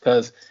wave,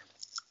 because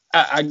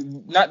I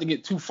not to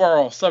get too far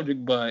off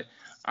subject, but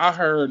I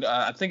heard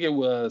I think it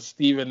was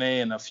Stephen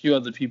A. and a few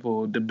other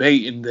people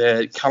debating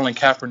that Colin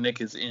Kaepernick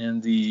is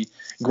in the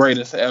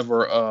greatest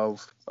ever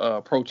of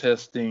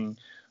protesting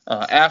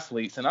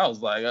athletes, and I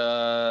was like,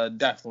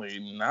 definitely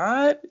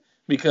not,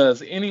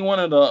 because any one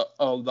of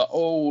the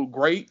old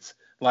greats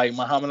like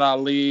Muhammad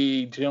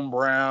Ali, Jim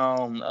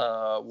Brown,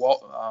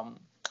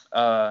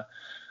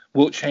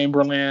 Wilt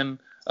Chamberlain,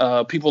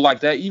 people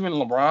like that, even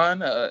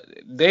LeBron,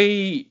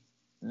 they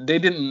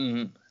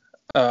didn't.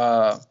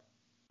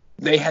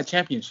 They had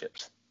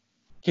championships.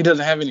 He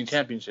doesn't have any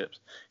championships.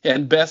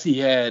 At best, he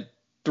had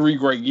 3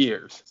 great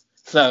years.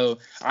 So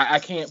I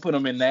can't put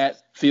him in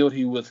that field.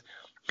 He was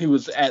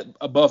at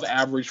above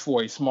average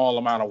for a small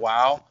amount of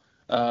while.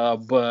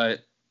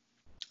 But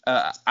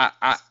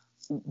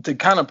to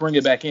kind of bring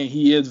it back in,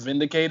 he is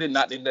vindicated.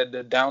 Not that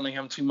they're downing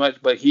him too much,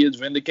 but he is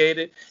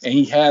vindicated, and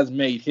he has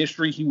made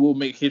history. He will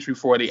make history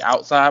for the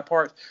outside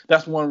parts.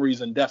 That's one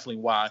reason,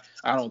 definitely, why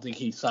I don't think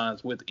he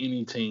signs with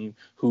any team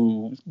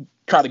who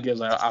try to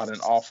give out an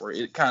offer.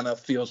 It kind of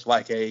feels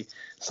like a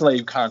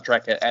slave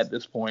contract at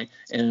this point,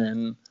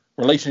 and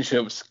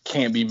relationships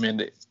can't be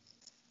mended.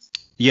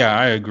 Yeah,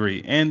 I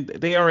agree. And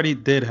they already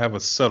did have a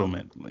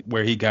settlement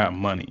where he got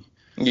money.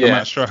 Yeah. I'm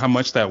not sure how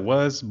much that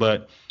was,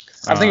 but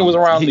I think it was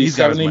around the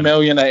 70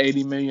 million to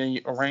 80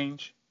 million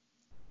range.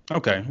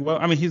 Okay. Well,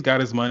 I mean, he's got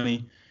his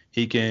money.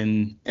 He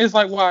can. It's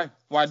like, why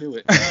do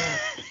it?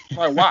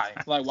 Like, why?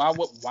 Like,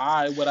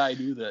 why would I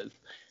do this?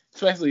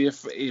 Especially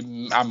if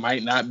I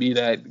might not be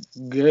that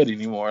good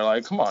anymore.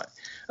 Like, come on.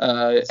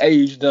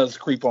 Age does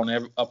creep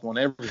up on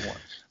everyone.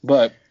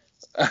 But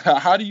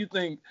how do you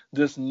think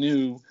this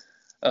new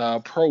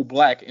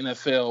pro-black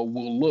NFL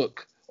will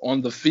look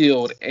on the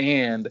field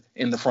and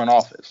in the front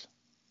office?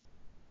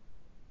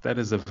 That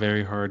is a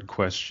very hard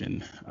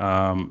question.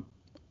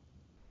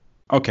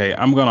 Okay,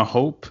 I'm going to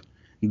hope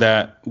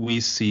that we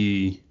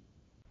see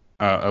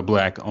a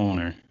black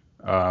owner.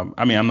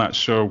 I mean, I'm not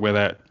sure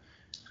what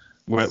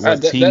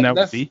team that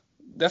would be.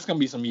 That's going to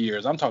be some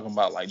years. I'm talking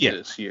about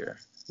this year.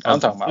 I'm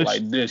talking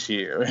about this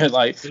year.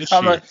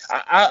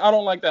 I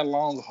don't like that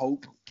long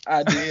hope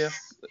idea.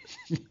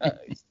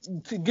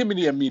 Give me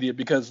the immediate,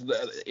 because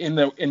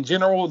in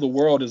general, the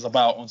world is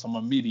about on some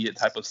immediate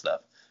type of stuff.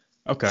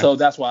 Okay. So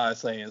that's why I'm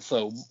saying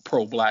so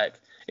pro-black.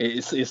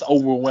 It's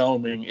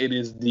overwhelming. It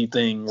is the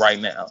thing right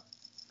now.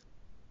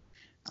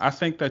 I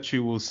think that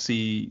you will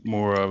see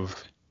more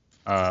of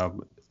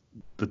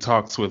the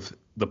talks with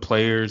the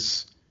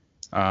players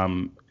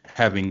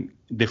having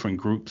different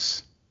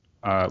groups.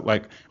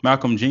 Like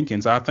Malcolm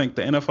Jenkins, I think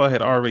the NFL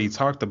had already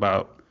talked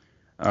about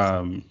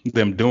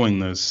them doing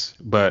this,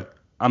 but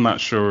I'm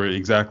not sure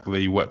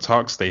exactly what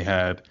talks they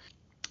had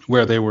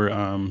where they were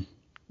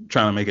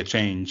trying to make a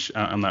change.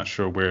 I'm not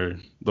sure where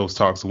those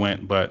talks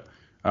went, but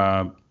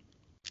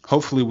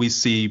hopefully we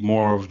see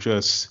more of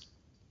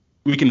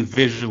we can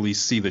visually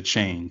see the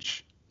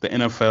change. The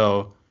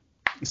NFL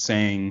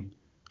saying,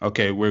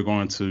 okay, we're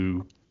going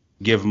to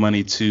give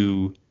money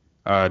to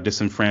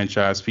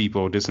disenfranchised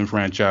people,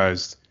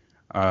 disenfranchised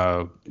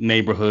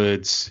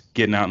neighborhoods,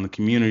 getting out in the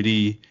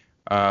community,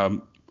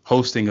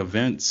 hosting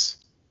events,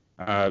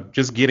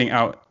 just getting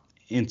out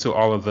into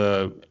all of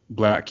the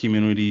black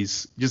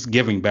communities, just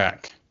giving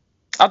back.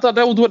 I thought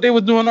that was what they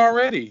were doing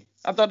already.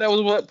 I thought that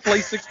was what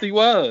Play 60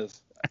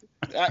 was.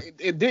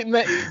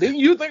 Didn't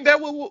you think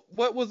that was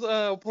what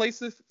was Play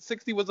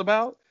 60 was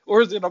about?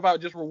 Or is it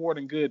about just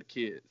rewarding good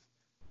kids?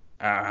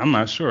 I'm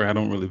not sure. I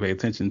don't really pay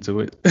attention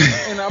to it.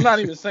 And I'm not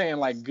even saying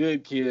like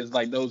good kids,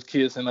 like those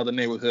kids in other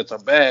neighborhoods are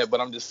bad,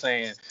 but I'm just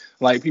saying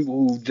like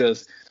people who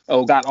just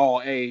got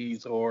all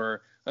A's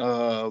or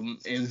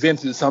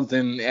invented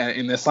something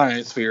in the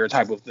science fair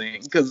type of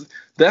thing, because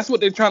that's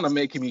what they're trying to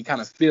make me kind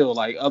of feel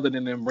like, other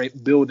than them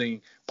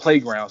building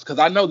playgrounds. Because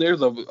I know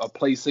there's a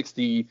Play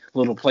 60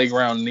 little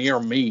playground near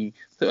me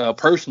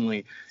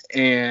personally,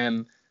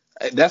 and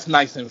that's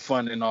nice and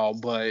fun and all,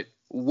 but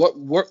what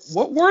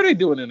were they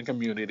doing in the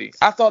community?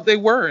 I thought they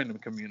were in the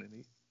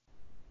community.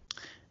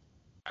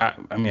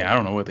 I mean, I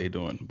don't know what they're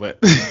doing, but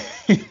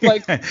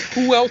Like,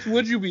 who else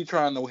would you be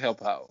trying to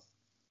help out?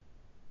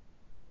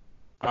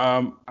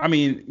 I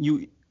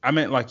mean, I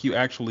meant like you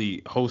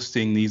actually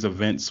hosting these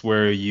events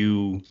where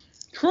you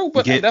True,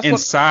 but get that's what.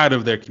 inside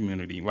of their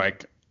community, like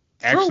True,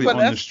 actually but on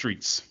the that's.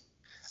 streets.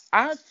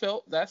 I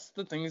felt that's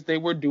the things they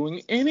were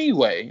doing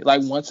anyway.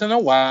 Like once in a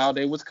while,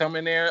 they was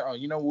coming there. Oh,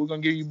 we're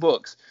gonna give you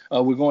books.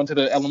 We're going to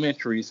the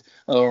elementaries,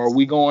 or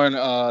we going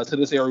to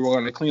this area. We're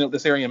going to clean up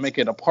this area and make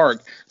it a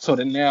park. So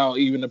that now,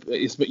 even if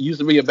it used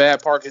to be a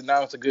bad park, and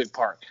now it's a good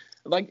park.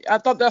 Like I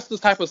thought that's the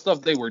type of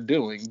stuff they were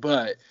doing,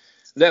 but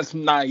that's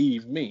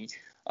naive me.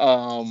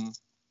 Um,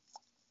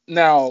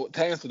 Now,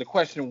 to answer the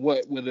question,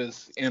 what will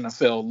this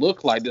NFL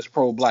look like? This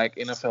pro-black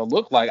NFL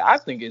look like? I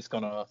think it is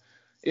gonna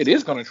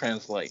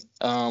translate.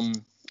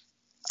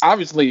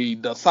 Obviously,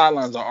 the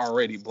sidelines are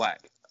already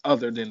black,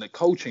 other than the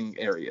coaching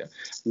area,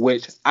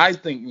 which I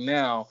think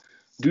now,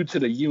 due to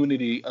the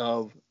unity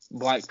of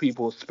black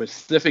people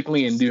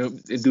specifically, and due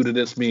to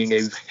this being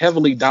a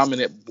heavily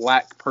dominant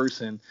black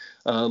person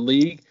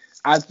league,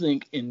 I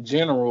think in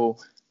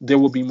general there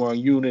will be more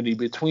unity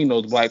between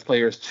those black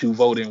players to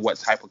vote in what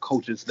type of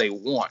coaches they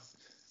want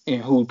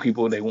and who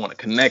people they want to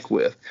connect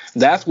with.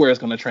 That's where it's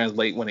going to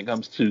translate when it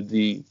comes to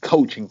the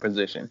coaching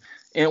position.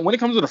 And when it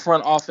comes to the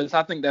front office,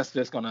 I think that's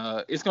just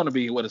gonna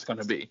be what it's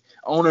gonna be.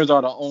 Owners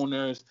are the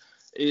owners.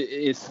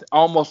 It's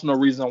almost no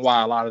reason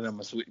why a lot of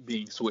them are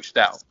being switched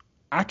out.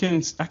 I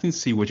can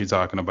see what you're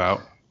talking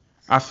about.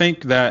 I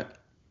think that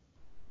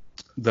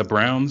the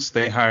Browns,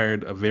 they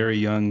hired a very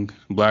young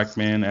black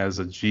man as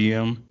a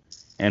GM,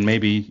 and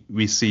maybe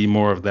we see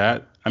more of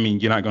that. I mean,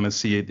 you're not going to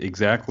see it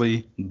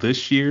exactly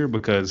this year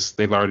because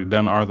they've already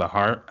done all the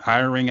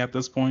hiring at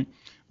this point,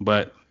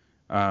 but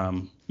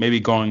maybe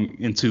going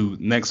into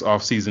next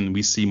offseason,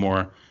 we see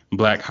more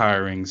black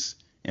hirings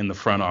in the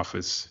front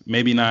office.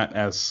 Maybe not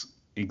as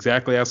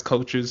exactly as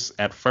coaches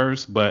at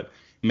first, but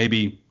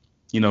maybe,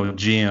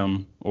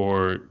 GM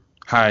or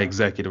high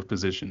executive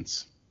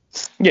positions.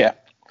 Yeah,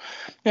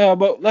 yeah,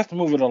 but let's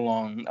move it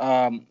along.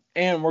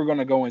 And we're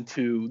gonna go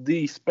into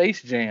the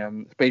Space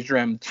Jam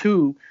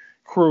 2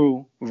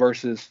 crew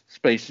versus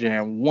Space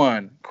Jam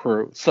 1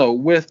 crew. So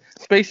with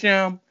Space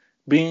Jam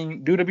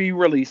being due to be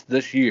released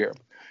this year,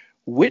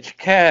 which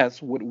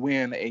cast would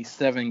win a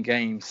 7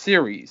 game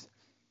series?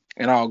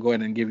 And I'll go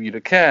ahead and give you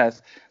the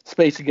cast.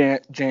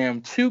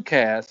 Jam 2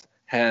 cast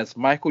has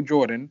Michael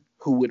Jordan,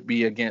 who would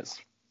be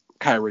against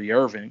Kyrie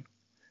Irving,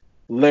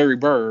 Larry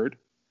Bird,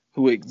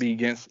 who would be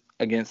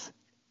against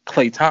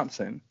Klay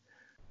Thompson,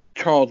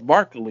 Charles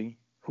Barkley,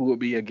 who would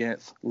be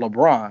against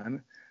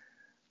LeBron,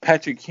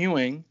 Patrick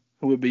Ewing,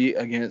 who would be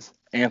against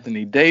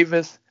Anthony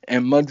Davis,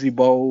 and Muggsy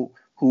Bogues,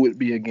 who would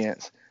be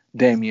against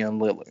Damian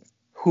Lillard.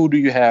 Who do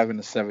you have in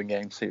the 7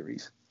 game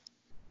series?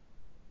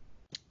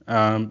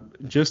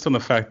 Just on the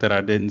fact that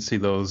I didn't see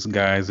those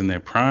guys in their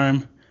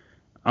prime,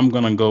 I'm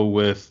gonna go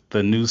with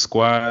the new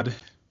squad,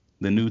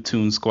 the new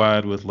Toon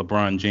squad with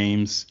LeBron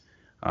James.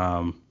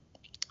 Um,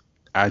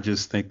 I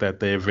just think that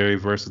they're very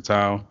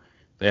versatile.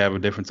 They have a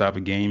different type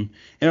of game,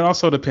 and it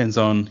also depends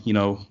on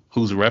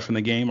who's refing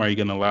the game. Are you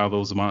gonna allow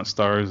those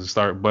monsters to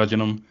start budging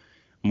them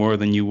more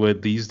than you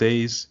would these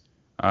days?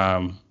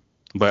 Um,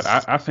 but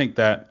I think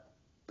that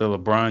the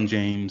LeBron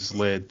James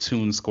led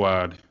Toon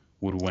squad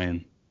would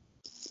win.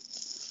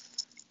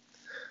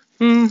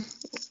 Hmm,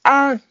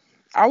 I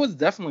I was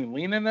definitely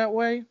leaning that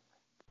way,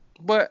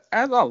 but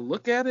as I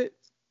look at it,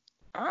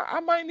 I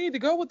might need to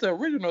go with the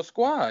original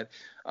squad.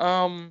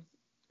 Um,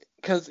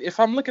 because if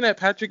I'm looking at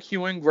Patrick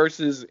Ewing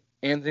versus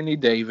Anthony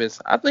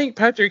Davis, I think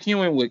Patrick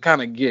Ewing would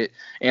kind of get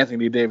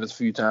Anthony Davis a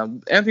few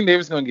times. Anthony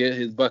Davis is gonna get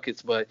his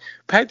buckets, but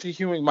Patrick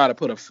Ewing might have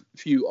put a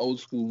few old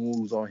school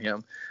moves on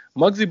him.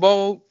 Muggsy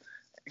Bogues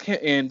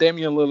and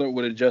Damian Lillard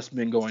would have just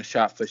been going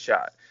shot for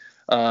shot.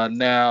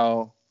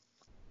 Now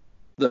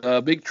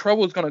the big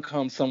trouble is gonna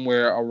come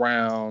somewhere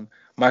around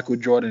Michael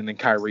Jordan and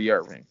Kyrie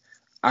Irving.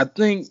 I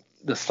think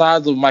the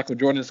size of Michael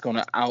Jordan is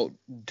gonna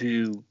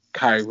outdo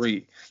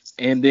Kyrie.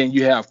 And then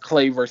you have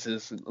Klay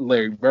versus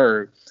Larry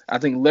Bird. I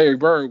think Larry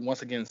Bird,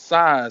 once again,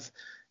 size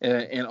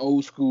and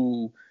old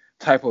school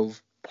type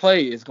of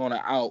play is going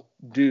to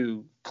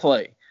outdo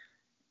Klay.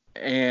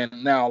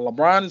 And now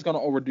LeBron is going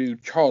to overdo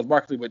Charles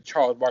Barkley, but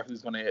Charles Barkley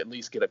is going to at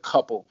least get a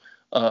couple.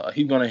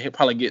 He's going to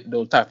probably get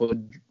those type of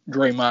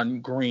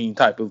Draymond Green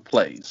type of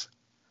plays.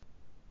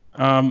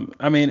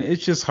 I mean,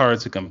 it's just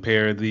hard to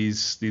compare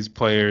these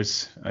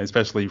players,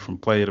 especially from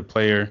player to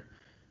player.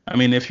 I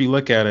mean, if you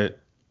look at it,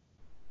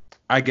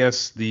 I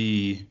guess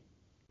the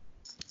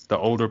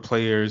older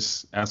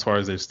players, as far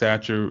as their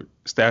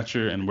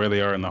stature and where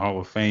they are in the Hall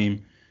of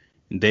Fame,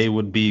 they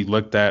would be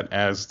looked at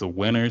as the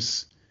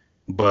winners.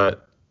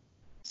 But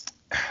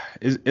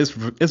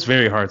it's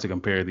very hard to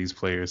compare these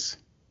players.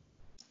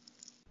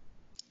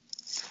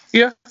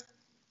 Yeah,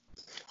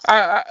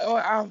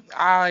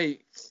 I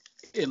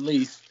at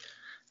least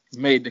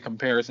made the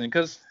comparison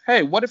because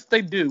hey, what if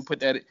they do put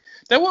that?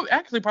 That would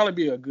actually probably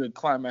be a good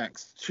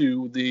climax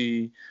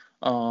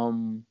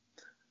um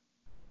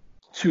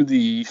to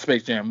the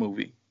Space Jam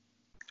movie,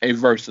 a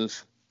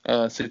versus.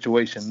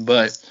 situation.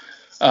 But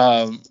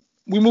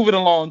we move it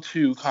along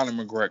to Conor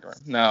McGregor.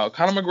 Now,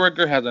 Conor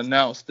McGregor has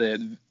announced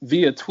that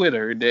via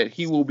Twitter that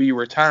he will be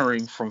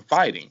retiring from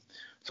fighting.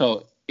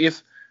 So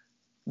if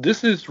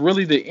this is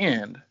really the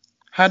end,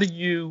 how do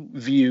you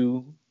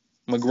view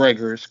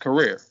McGregor's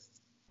career?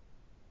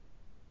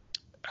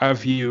 I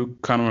view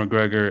Conor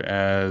McGregor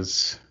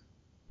as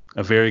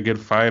a very good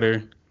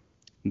fighter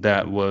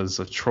that was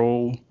a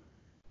troll,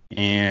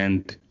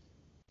 and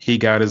he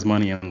got his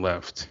money and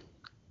left.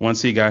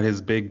 Once he got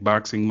his big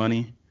boxing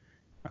money,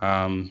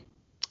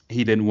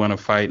 he didn't want to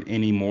fight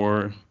any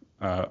more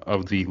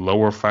of the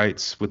lower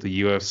fights with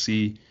the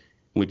UFC,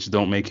 which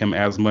don't make him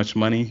as much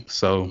money.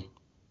 So,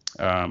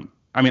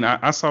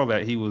 I saw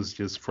that he was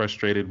just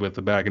frustrated with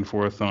the back and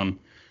forth on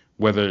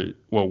what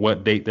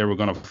date they were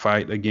going to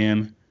fight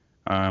again.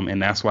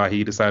 And that's why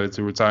he decided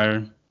to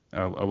retire,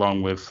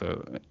 along with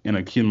an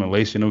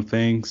accumulation of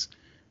things.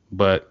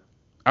 But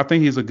I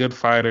think he's a good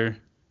fighter,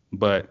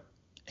 but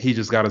he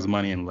just got his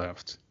money and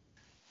left.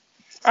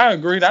 I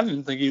agreed. I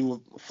didn't think he would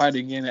fight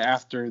again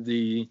after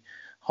the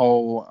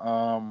whole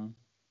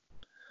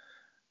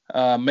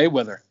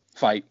Mayweather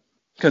fight,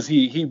 because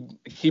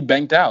he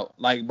banked out.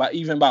 Like by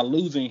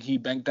losing, he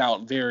banked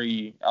out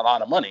a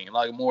lot of money,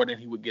 like more than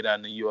he would get out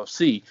in the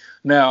UFC.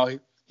 Now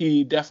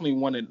he definitely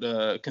wanted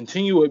to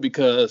continue it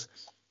because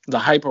the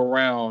hype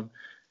around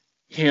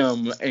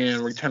him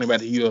and returning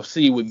back to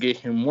UFC would get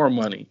him more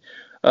money.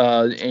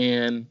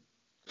 And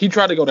he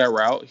tried to go that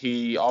route.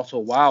 He also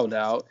wilded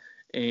out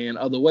in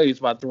other ways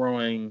by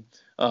throwing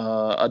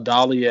a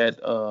dolly at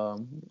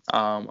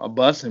a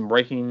bus and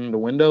breaking the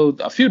window,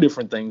 a few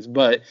different things.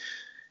 But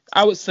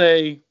I would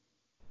say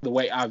the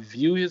way I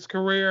view his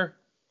career,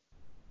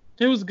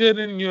 he was good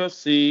in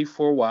UFC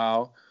for a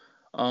while.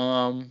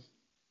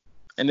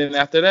 And then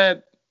after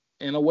that,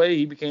 in a way,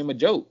 he became a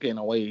joke. In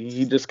a way,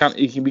 he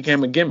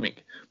became a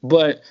gimmick.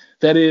 But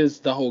that is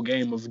the whole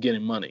game of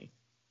getting money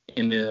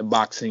in the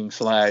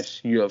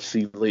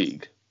boxing/UFC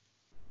league.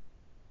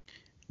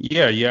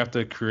 Yeah, you have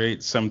to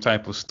create some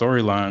type of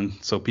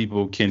storyline so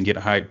people can get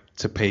hyped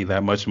to pay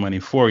that much money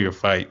for your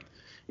fight,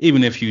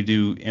 even if you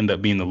do end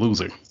up being the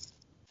loser.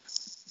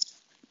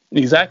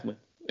 Exactly.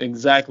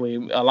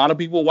 A lot of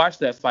people watched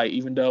that fight,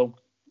 even though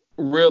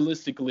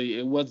realistically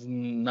it was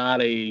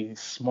not a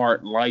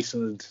smart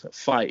licensed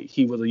fight.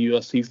 He was a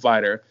UFC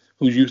fighter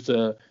who's used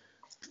to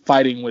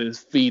fighting with his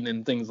feet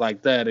and things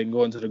like that and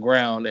going to the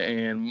ground,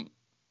 and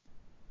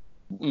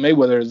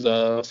Mayweather is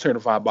a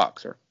certified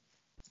boxer.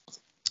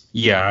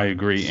 Yeah, I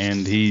agree.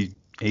 And he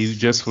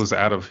just was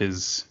out of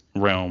his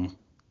realm.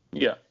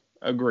 Yeah,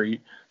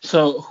 agreed.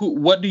 So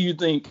what do you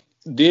think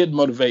did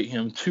motivate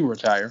him to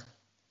retire?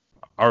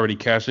 Already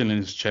cashing in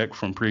his check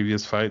from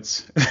previous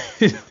fights.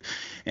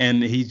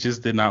 And he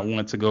just did not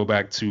want to go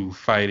back to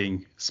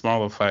fighting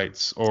smaller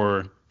fights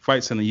or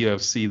fights in the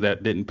UFC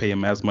that didn't pay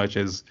him as much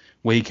as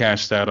what he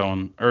cashed out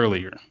on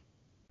earlier.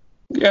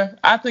 Yeah,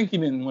 I think he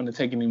didn't want to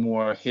take any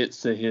more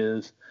hits to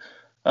his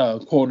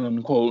quote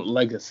unquote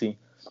legacy.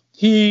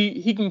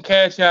 He can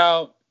cash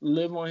out,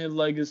 live on his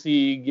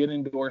legacy, get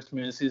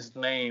endorsements, his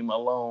name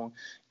alone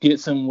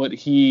gets him what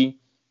he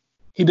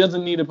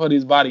doesn't need to put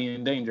his body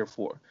in danger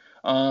for.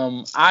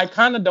 I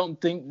kind of don't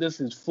think this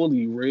is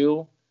fully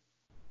real.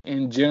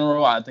 In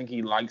general, I think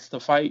he likes to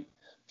fight.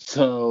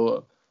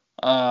 So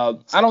I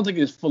don't think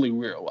it's fully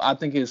real. I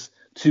think it's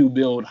to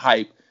build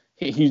hype.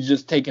 He's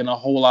just taking a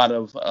whole lot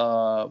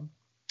of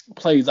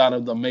plays out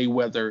of the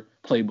Mayweather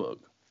playbook.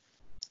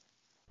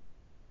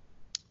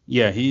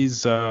 Yeah,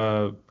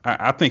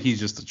 I think he's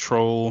just a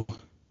troll,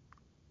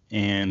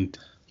 and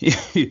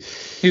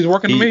he's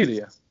working the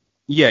media.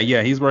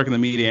 Yeah, he's working the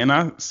media, and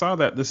I saw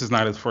that this is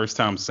not his first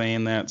time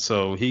saying that,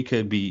 so he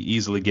could be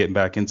easily getting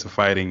back into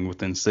fighting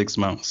within 6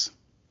 months.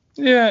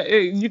 Yeah,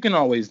 you can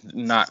always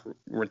not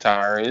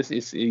retire.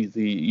 It's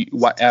easy.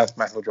 Ask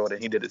Michael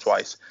Jordan; he did it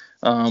twice.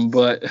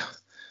 But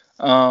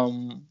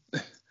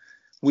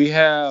we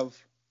have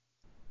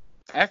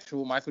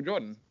actual Michael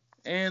Jordan,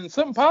 and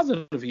something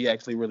positive he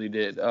actually really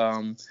did.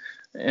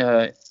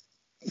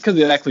 Because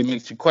it actually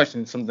makes you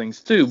question some things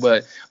too.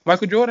 But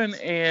Michael Jordan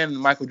and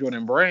Michael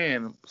Jordan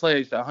Brand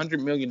pledged $100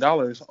 million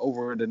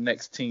over the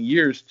next 10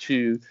 years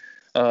to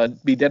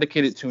be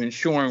dedicated to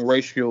ensuring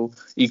racial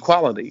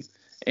equality.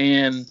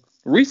 And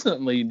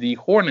recently, the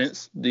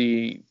Hornets,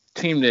 the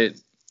team that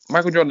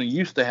Michael Jordan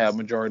used to have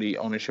majority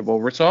ownership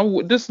over,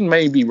 so this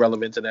may be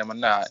relevant to them or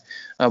not,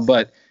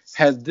 but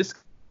has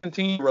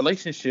discontinued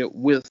relationship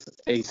with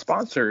a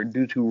sponsor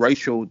due to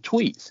racial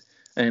tweets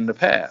in the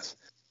past.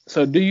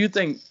 So do you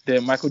think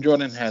that Michael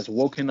Jordan has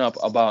woken up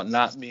about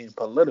not being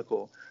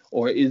political,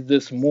 or is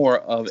this more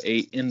of a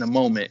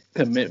in-the-moment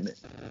commitment?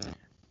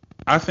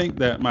 I think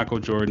that Michael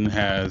Jordan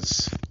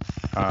has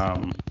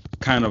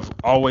kind of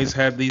always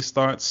had these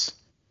thoughts.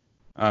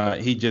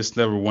 He just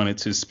never wanted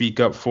to speak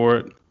up for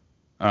it.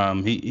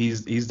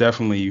 He's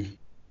definitely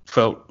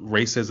felt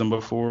racism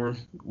before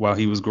while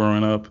he was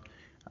growing up.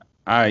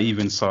 I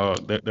even saw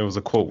that there was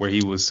a quote where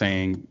he was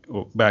saying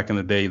back in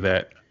the day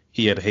that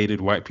he had hated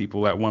white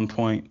people at one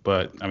point,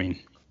 but I mean,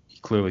 he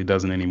clearly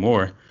doesn't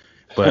anymore.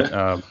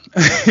 But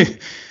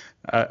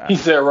He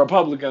said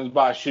Republicans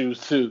buy shoes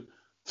too.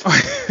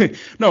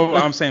 no,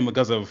 I'm saying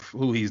because of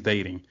who he's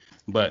dating.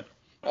 But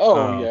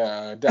Oh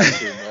yeah, that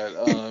too.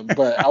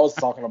 But I was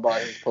talking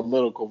about his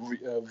political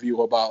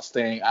view about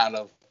staying out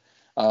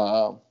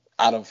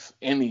of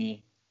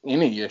any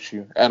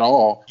issue at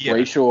all, yeah,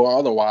 racial or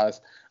otherwise.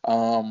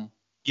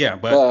 yeah.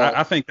 But But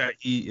I think that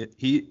he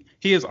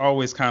has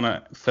always kind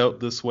of felt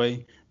this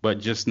way, but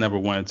just never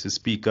wanted to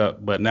speak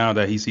up. But now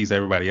that he sees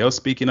everybody else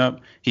speaking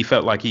up, he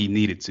felt like he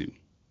needed to.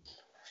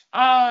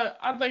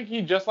 I think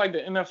he's just like the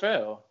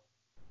NFL.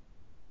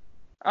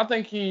 I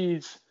think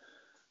he's.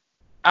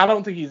 I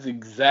don't think he's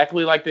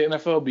exactly like the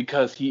NFL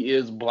because he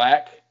is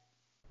black,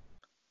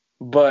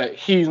 but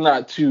he's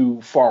not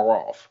too far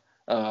off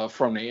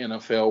from the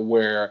NFL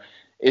where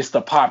it's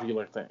the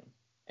popular thing.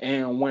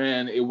 And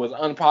when it was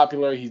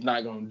unpopular, he's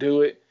not going to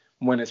do it.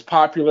 When it's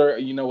popular,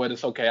 you know what?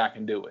 It's okay. I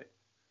can do it,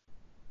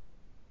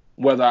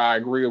 whether I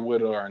agree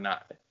with it or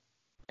not.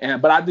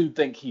 But I do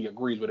think he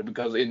agrees with it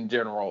because, in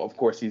general, of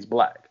course, he's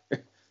black.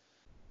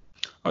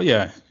 Oh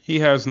yeah, he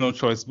has no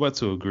choice but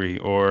to agree,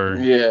 or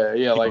Yeah.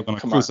 people are Like, gonna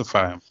come on.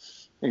 crucify him.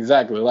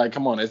 Exactly. Like,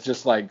 come on. It's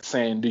just like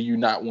saying, do you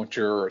not want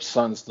your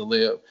sons to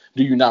live?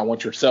 Do you not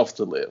want yourself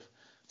to live?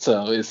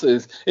 So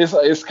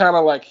it's kind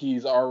of like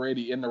he's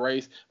already in the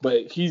race,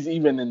 but he's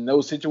even in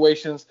those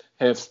situations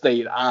have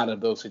stayed out of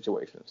those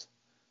situations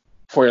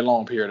for a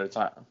long period of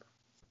time.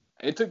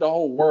 It took the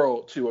whole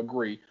world to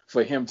agree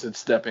for him to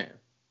step in.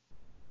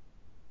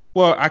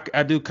 Well,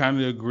 I do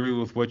kind of agree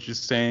with what you're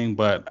saying,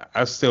 but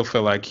I still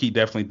feel like he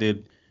definitely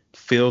did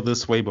feel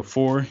this way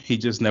before. He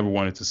just never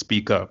wanted to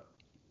speak up.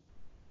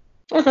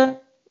 Okay,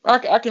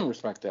 I can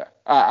respect that.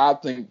 I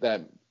think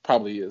that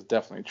probably is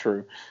definitely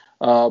true.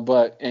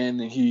 But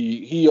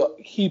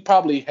he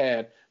probably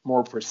had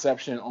more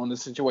perception on the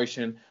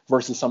situation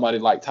versus somebody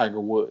like Tiger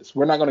Woods.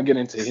 We're not going to get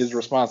into his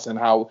response and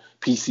how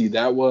PC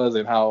that was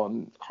and how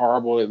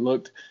horrible it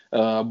looked.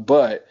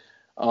 But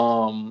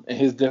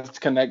his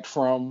disconnect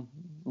from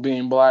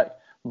being black.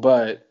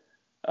 But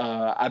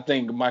I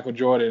think Michael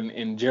Jordan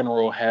in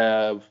general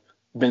have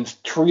been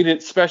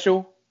treated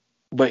special,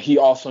 but he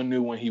also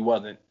knew when he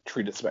wasn't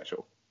treated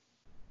special.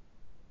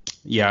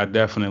 Yeah, I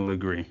definitely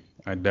agree.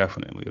 I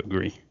definitely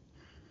agree.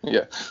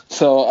 Yeah.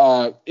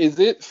 So is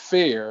it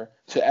fair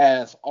to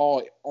ask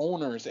all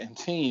owners and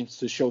teams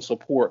to show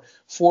support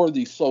for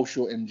the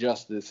social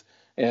injustice,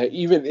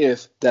 even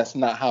if that's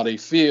not how they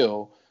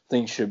feel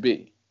things should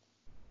be?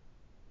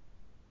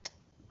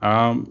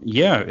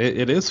 Yeah,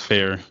 it is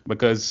fair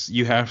because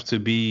you have to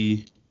do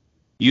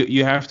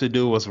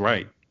what's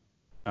right.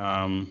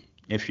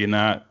 If you're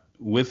not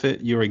with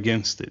it, you're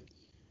against it.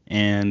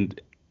 And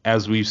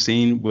as we've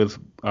seen with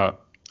a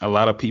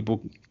lot of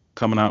people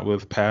coming out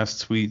with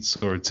past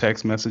tweets or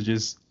text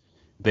messages,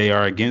 they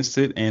are against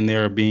it and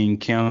they're being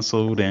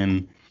canceled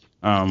and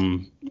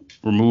um,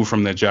 removed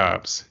from their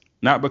jobs.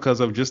 Not because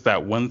of just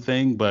that one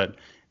thing, but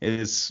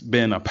it's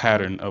been a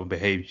pattern of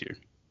behavior.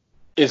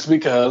 It's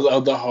because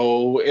of the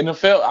whole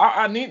NFL.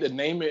 I need to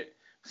name it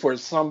for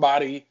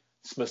somebody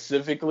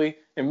specifically.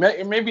 It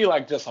may be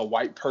like just a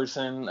white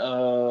person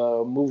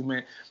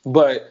movement,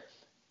 but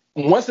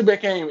once it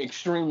became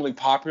extremely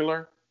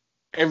popular,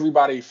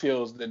 everybody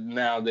feels that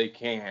now they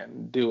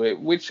can do it,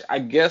 which I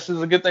guess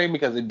is a good thing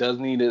because it does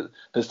need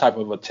this type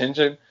of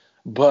attention.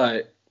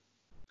 But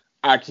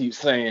I keep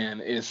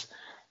saying it's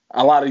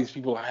a lot of these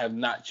people have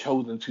not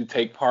chosen to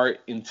take part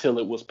until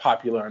it was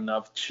popular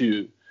enough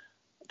to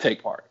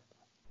take part.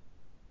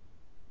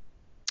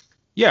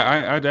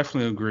 Yeah, I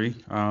definitely agree.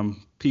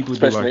 People do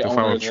like Especially to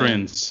follow owners and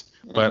trends,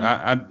 but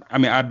I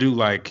mean, I do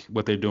like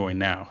what they're doing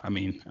now. I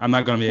mean, I'm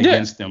not going to be yeah,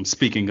 against them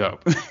speaking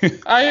up.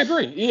 I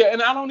agree. Yeah,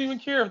 and I don't even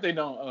care if they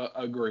don't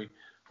agree.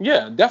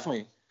 Yeah,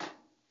 definitely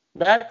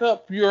back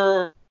up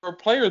your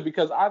players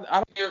because I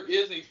don't there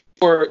is a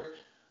sport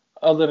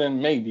other than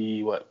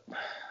maybe what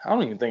I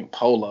don't even think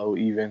polo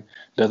even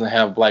doesn't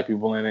have black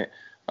people in it.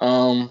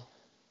 Um,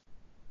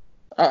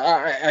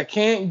 I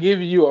can't give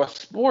you a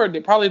sport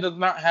that probably does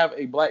not have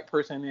a black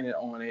person in it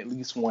on at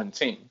least one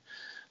team.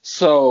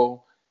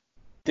 So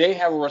they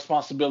have a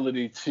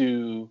responsibility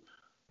to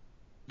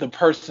the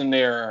person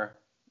they're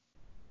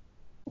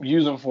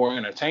using for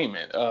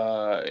entertainment.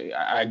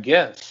 I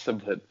guess,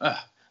 but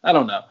I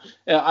don't know.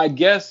 I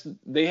guess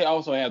they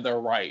also have their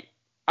right.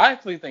 I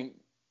actually think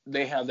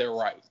they have their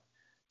right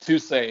to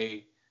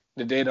say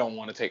that they don't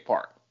want to take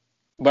part.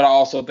 But I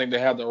also think they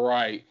have the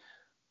right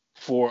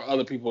for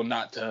other people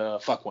not to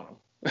fuck with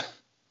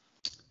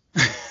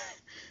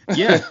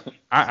Yeah, them.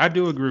 I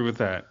do agree with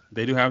that.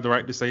 They do have the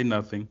right to say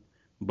nothing,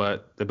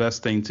 but the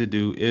best thing to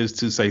do is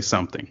to say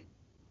something.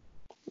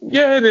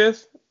 Yeah, it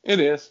is.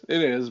 It is.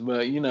 It is.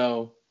 But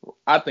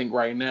I think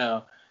right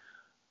now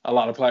a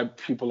lot of black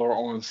people are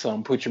on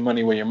some put your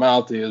money where your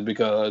mouth is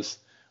because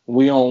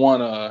we don't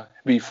want to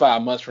be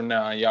 5 months from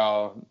now,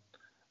 y'all.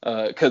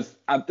 Because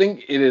I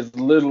think it is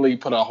literally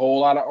put a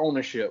whole lot of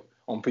ownership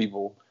on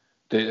people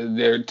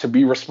they're to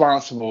be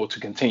responsible to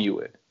continue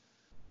it.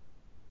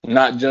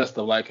 Not just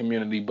the black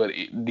community, but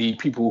the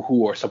people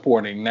who are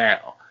supporting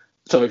now.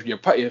 So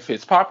if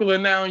it's popular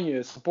now and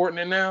you're supporting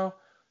it now,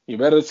 you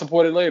better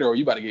support it later, or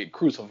you about to get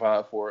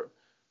crucified for it.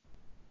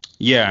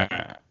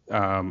 Yeah,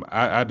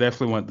 I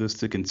definitely want this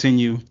to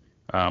continue.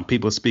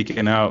 People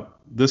speaking out.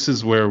 This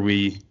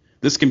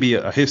can be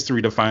a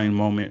history defining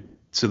moment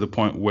to the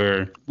point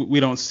where we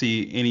don't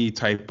see any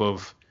type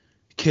of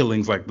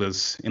killings like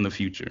this in the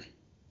future.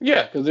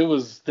 Yeah, because it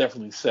was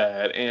definitely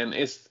sad, and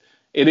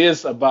it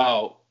is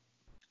about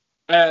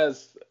to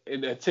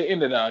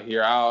end it out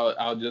here.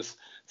 I'll just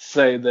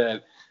say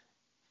that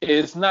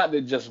it's not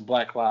that just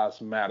Black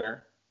Lives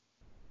Matter.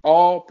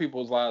 All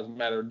people's lives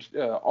matter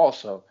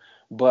also,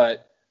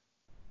 but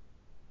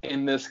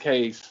in this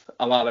case,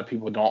 a lot of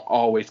people don't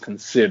always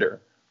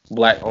consider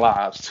Black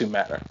lives to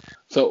matter.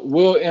 So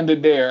we'll end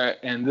it there,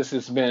 and this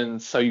has been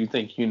So You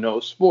Think You Know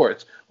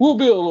Sports. We'll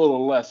be a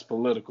little less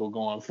political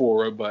going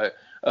forward, but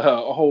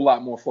a whole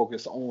lot more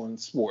focused on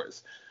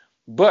sports.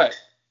 But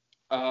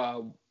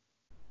uh,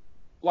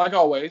 like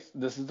always,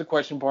 this is the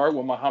question part.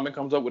 When Muhammad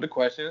comes up with the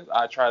questions,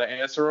 I try to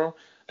answer them.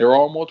 They're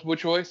all multiple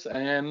choice,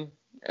 and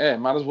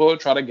might as well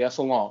try to guess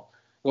along.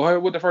 Go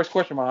ahead with the first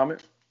question,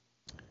 Muhammad.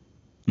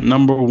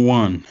 Number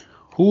one,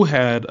 who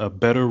had a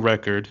better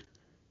record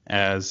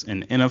as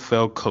an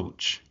NFL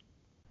coach?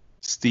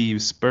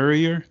 Steve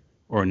Spurrier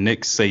or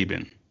Nick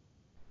Saban?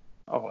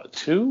 Oh,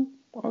 two?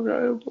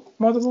 Okay,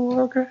 multiple.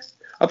 Okay,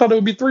 I thought it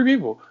would be three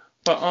people.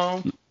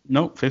 But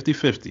Nope,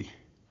 50-50.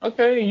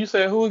 okay. You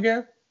said who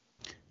again?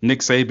 Nick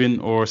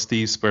Saban or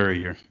Steve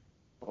Spurrier?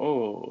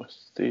 Oh,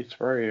 Steve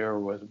Spurrier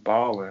was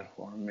balling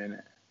for a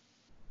minute.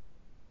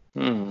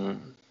 Hmm.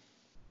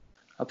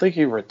 I think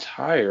he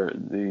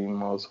retired the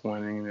most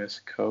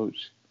winningest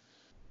coach.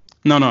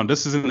 No,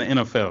 this is in the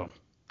NFL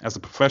as a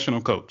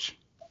professional coach.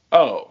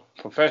 Oh,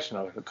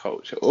 professional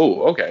coach.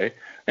 Oh, okay.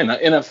 In the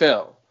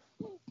NFL.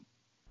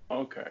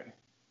 Okay.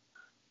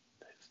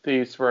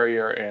 Steve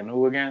Spurrier and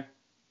who again?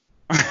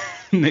 Nick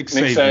Nick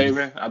Saban.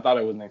 Saban. I thought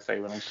it was Nick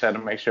Saban. I just had to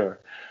make sure.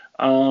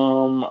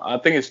 I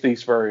think it's Steve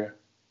Spurrier.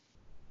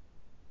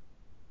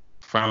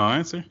 Final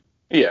answer?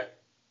 Yeah.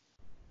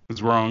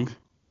 It's wrong.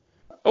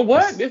 Oh,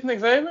 what? This Nick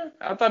Saban?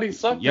 I thought he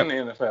sucked in Yep, the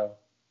NFL.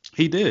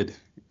 he did.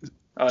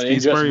 Oh, they Steve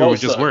just Spurrier both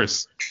was just suck.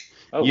 worse.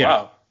 Oh,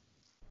 Yeah.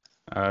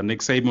 wow. Nick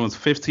Saban was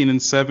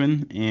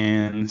 15-7,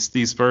 and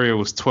Steve Spurrier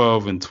was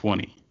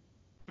 12-20.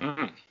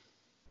 Mm.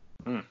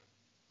 Mm.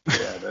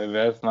 Yeah,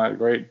 that's not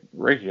great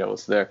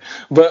ratios there.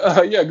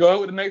 But yeah, go ahead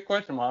with the next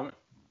question, Mohammed.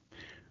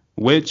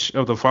 Which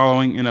of the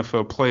following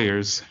NFL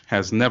players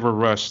has never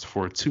rushed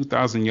for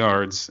 2,000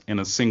 yards in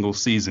a single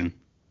season?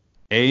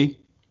 A.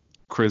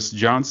 Chris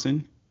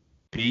Johnson,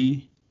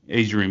 B.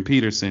 Adrian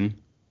Peterson,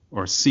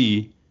 or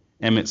C.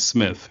 Emmitt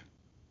Smith?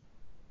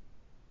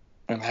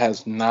 And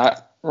has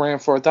not ran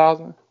for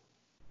 1,000?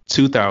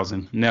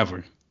 2,000, never,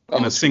 in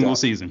Oh, a single 2,000.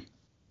 season.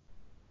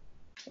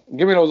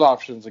 Give me those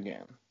options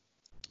again.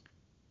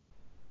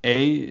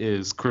 A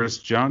is Chris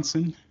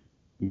Johnson,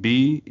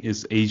 B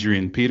is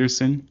Adrian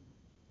Peterson,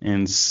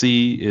 and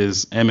C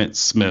is Emmitt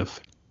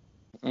Smith.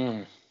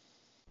 Mm.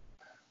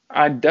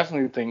 I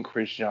definitely think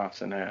Chris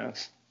Johnson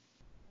has.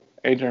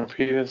 Adrian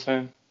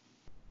Peterson,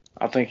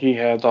 I think he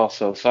has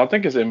also. So I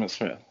think it's Emmitt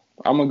Smith.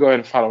 I'm going to go ahead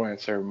and follow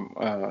answer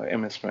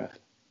Emmitt Smith.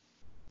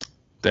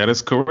 That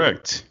is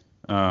correct.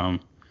 The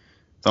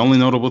only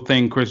notable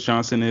thing Chris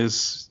Johnson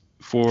is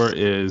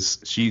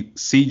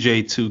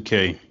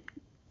CJ2K.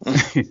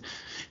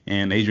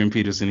 And Adrian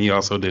Peterson, he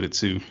also did it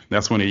too.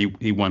 That's when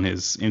he won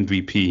his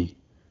MVP.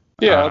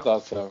 Yeah, I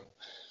thought so.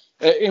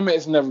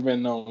 Emmitt's never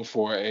been known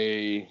for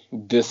a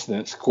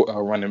distance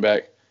running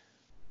back.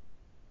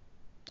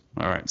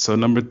 All right, so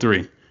number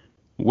 3.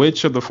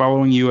 Which of the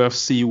following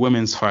UFC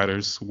women's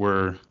fighters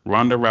were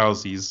Ronda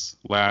Rousey's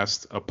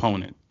last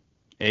opponent?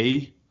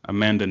 A.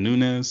 Amanda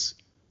Nunes,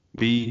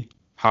 B.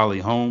 Holly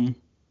Holm,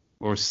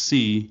 or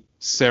C.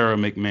 Sarah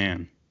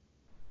McMahon?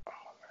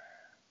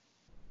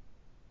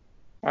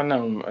 I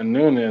know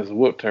Nunes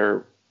whooped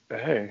her.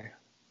 Hey.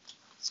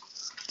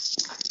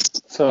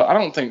 So I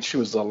don't think she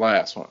was the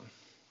last one,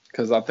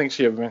 because I think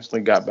she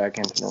eventually got back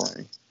into the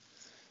ring.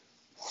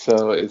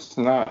 So it's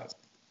not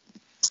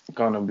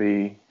going to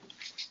be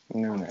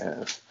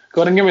Nunes.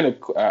 Go ahead and give me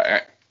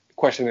the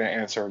question and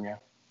answer again.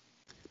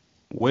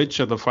 Which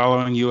of the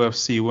following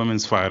UFC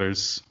women's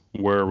fighters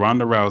were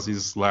Ronda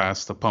Rousey's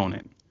last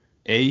opponent?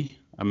 A.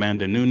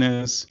 Amanda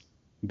Nunes,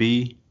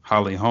 B.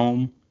 Holly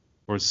Holm,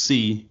 or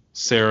C.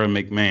 Sarah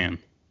McMahon?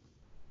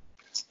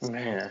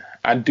 Man,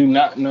 I do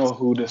not know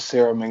who the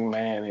Sarah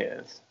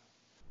McMahon is.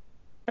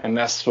 And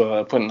that's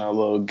putting a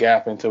little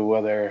gap into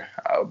whether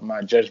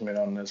my judgment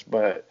on this.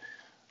 But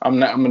I'm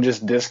going to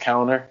just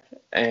discount her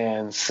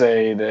and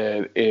say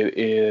that it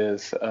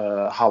is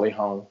Holly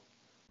Holm.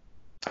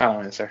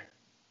 Final answer.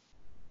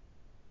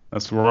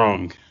 That's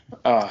wrong.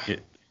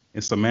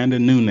 It's Amanda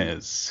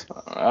Nunes.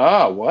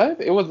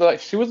 What? It was like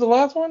she was the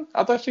last one?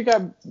 I thought she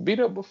got beat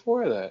up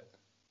before that.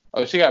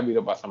 Oh, she got beat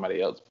up by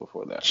somebody else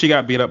before that. She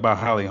got beat up by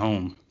Holly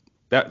Holm.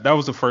 That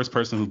was the first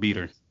person who beat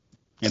her.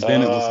 And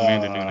then it was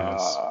Amanda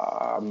Nunes.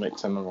 I'm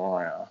mixing them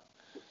around.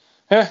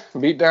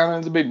 Beat down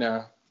is a beat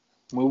down.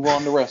 Move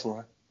on to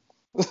wrestling.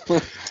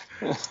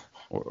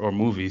 or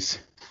movies.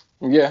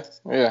 Yeah,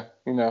 yeah,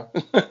 you know.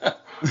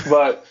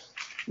 But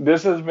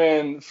this has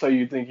been So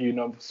You Think You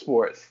Know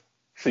Sports.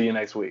 See you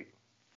next week.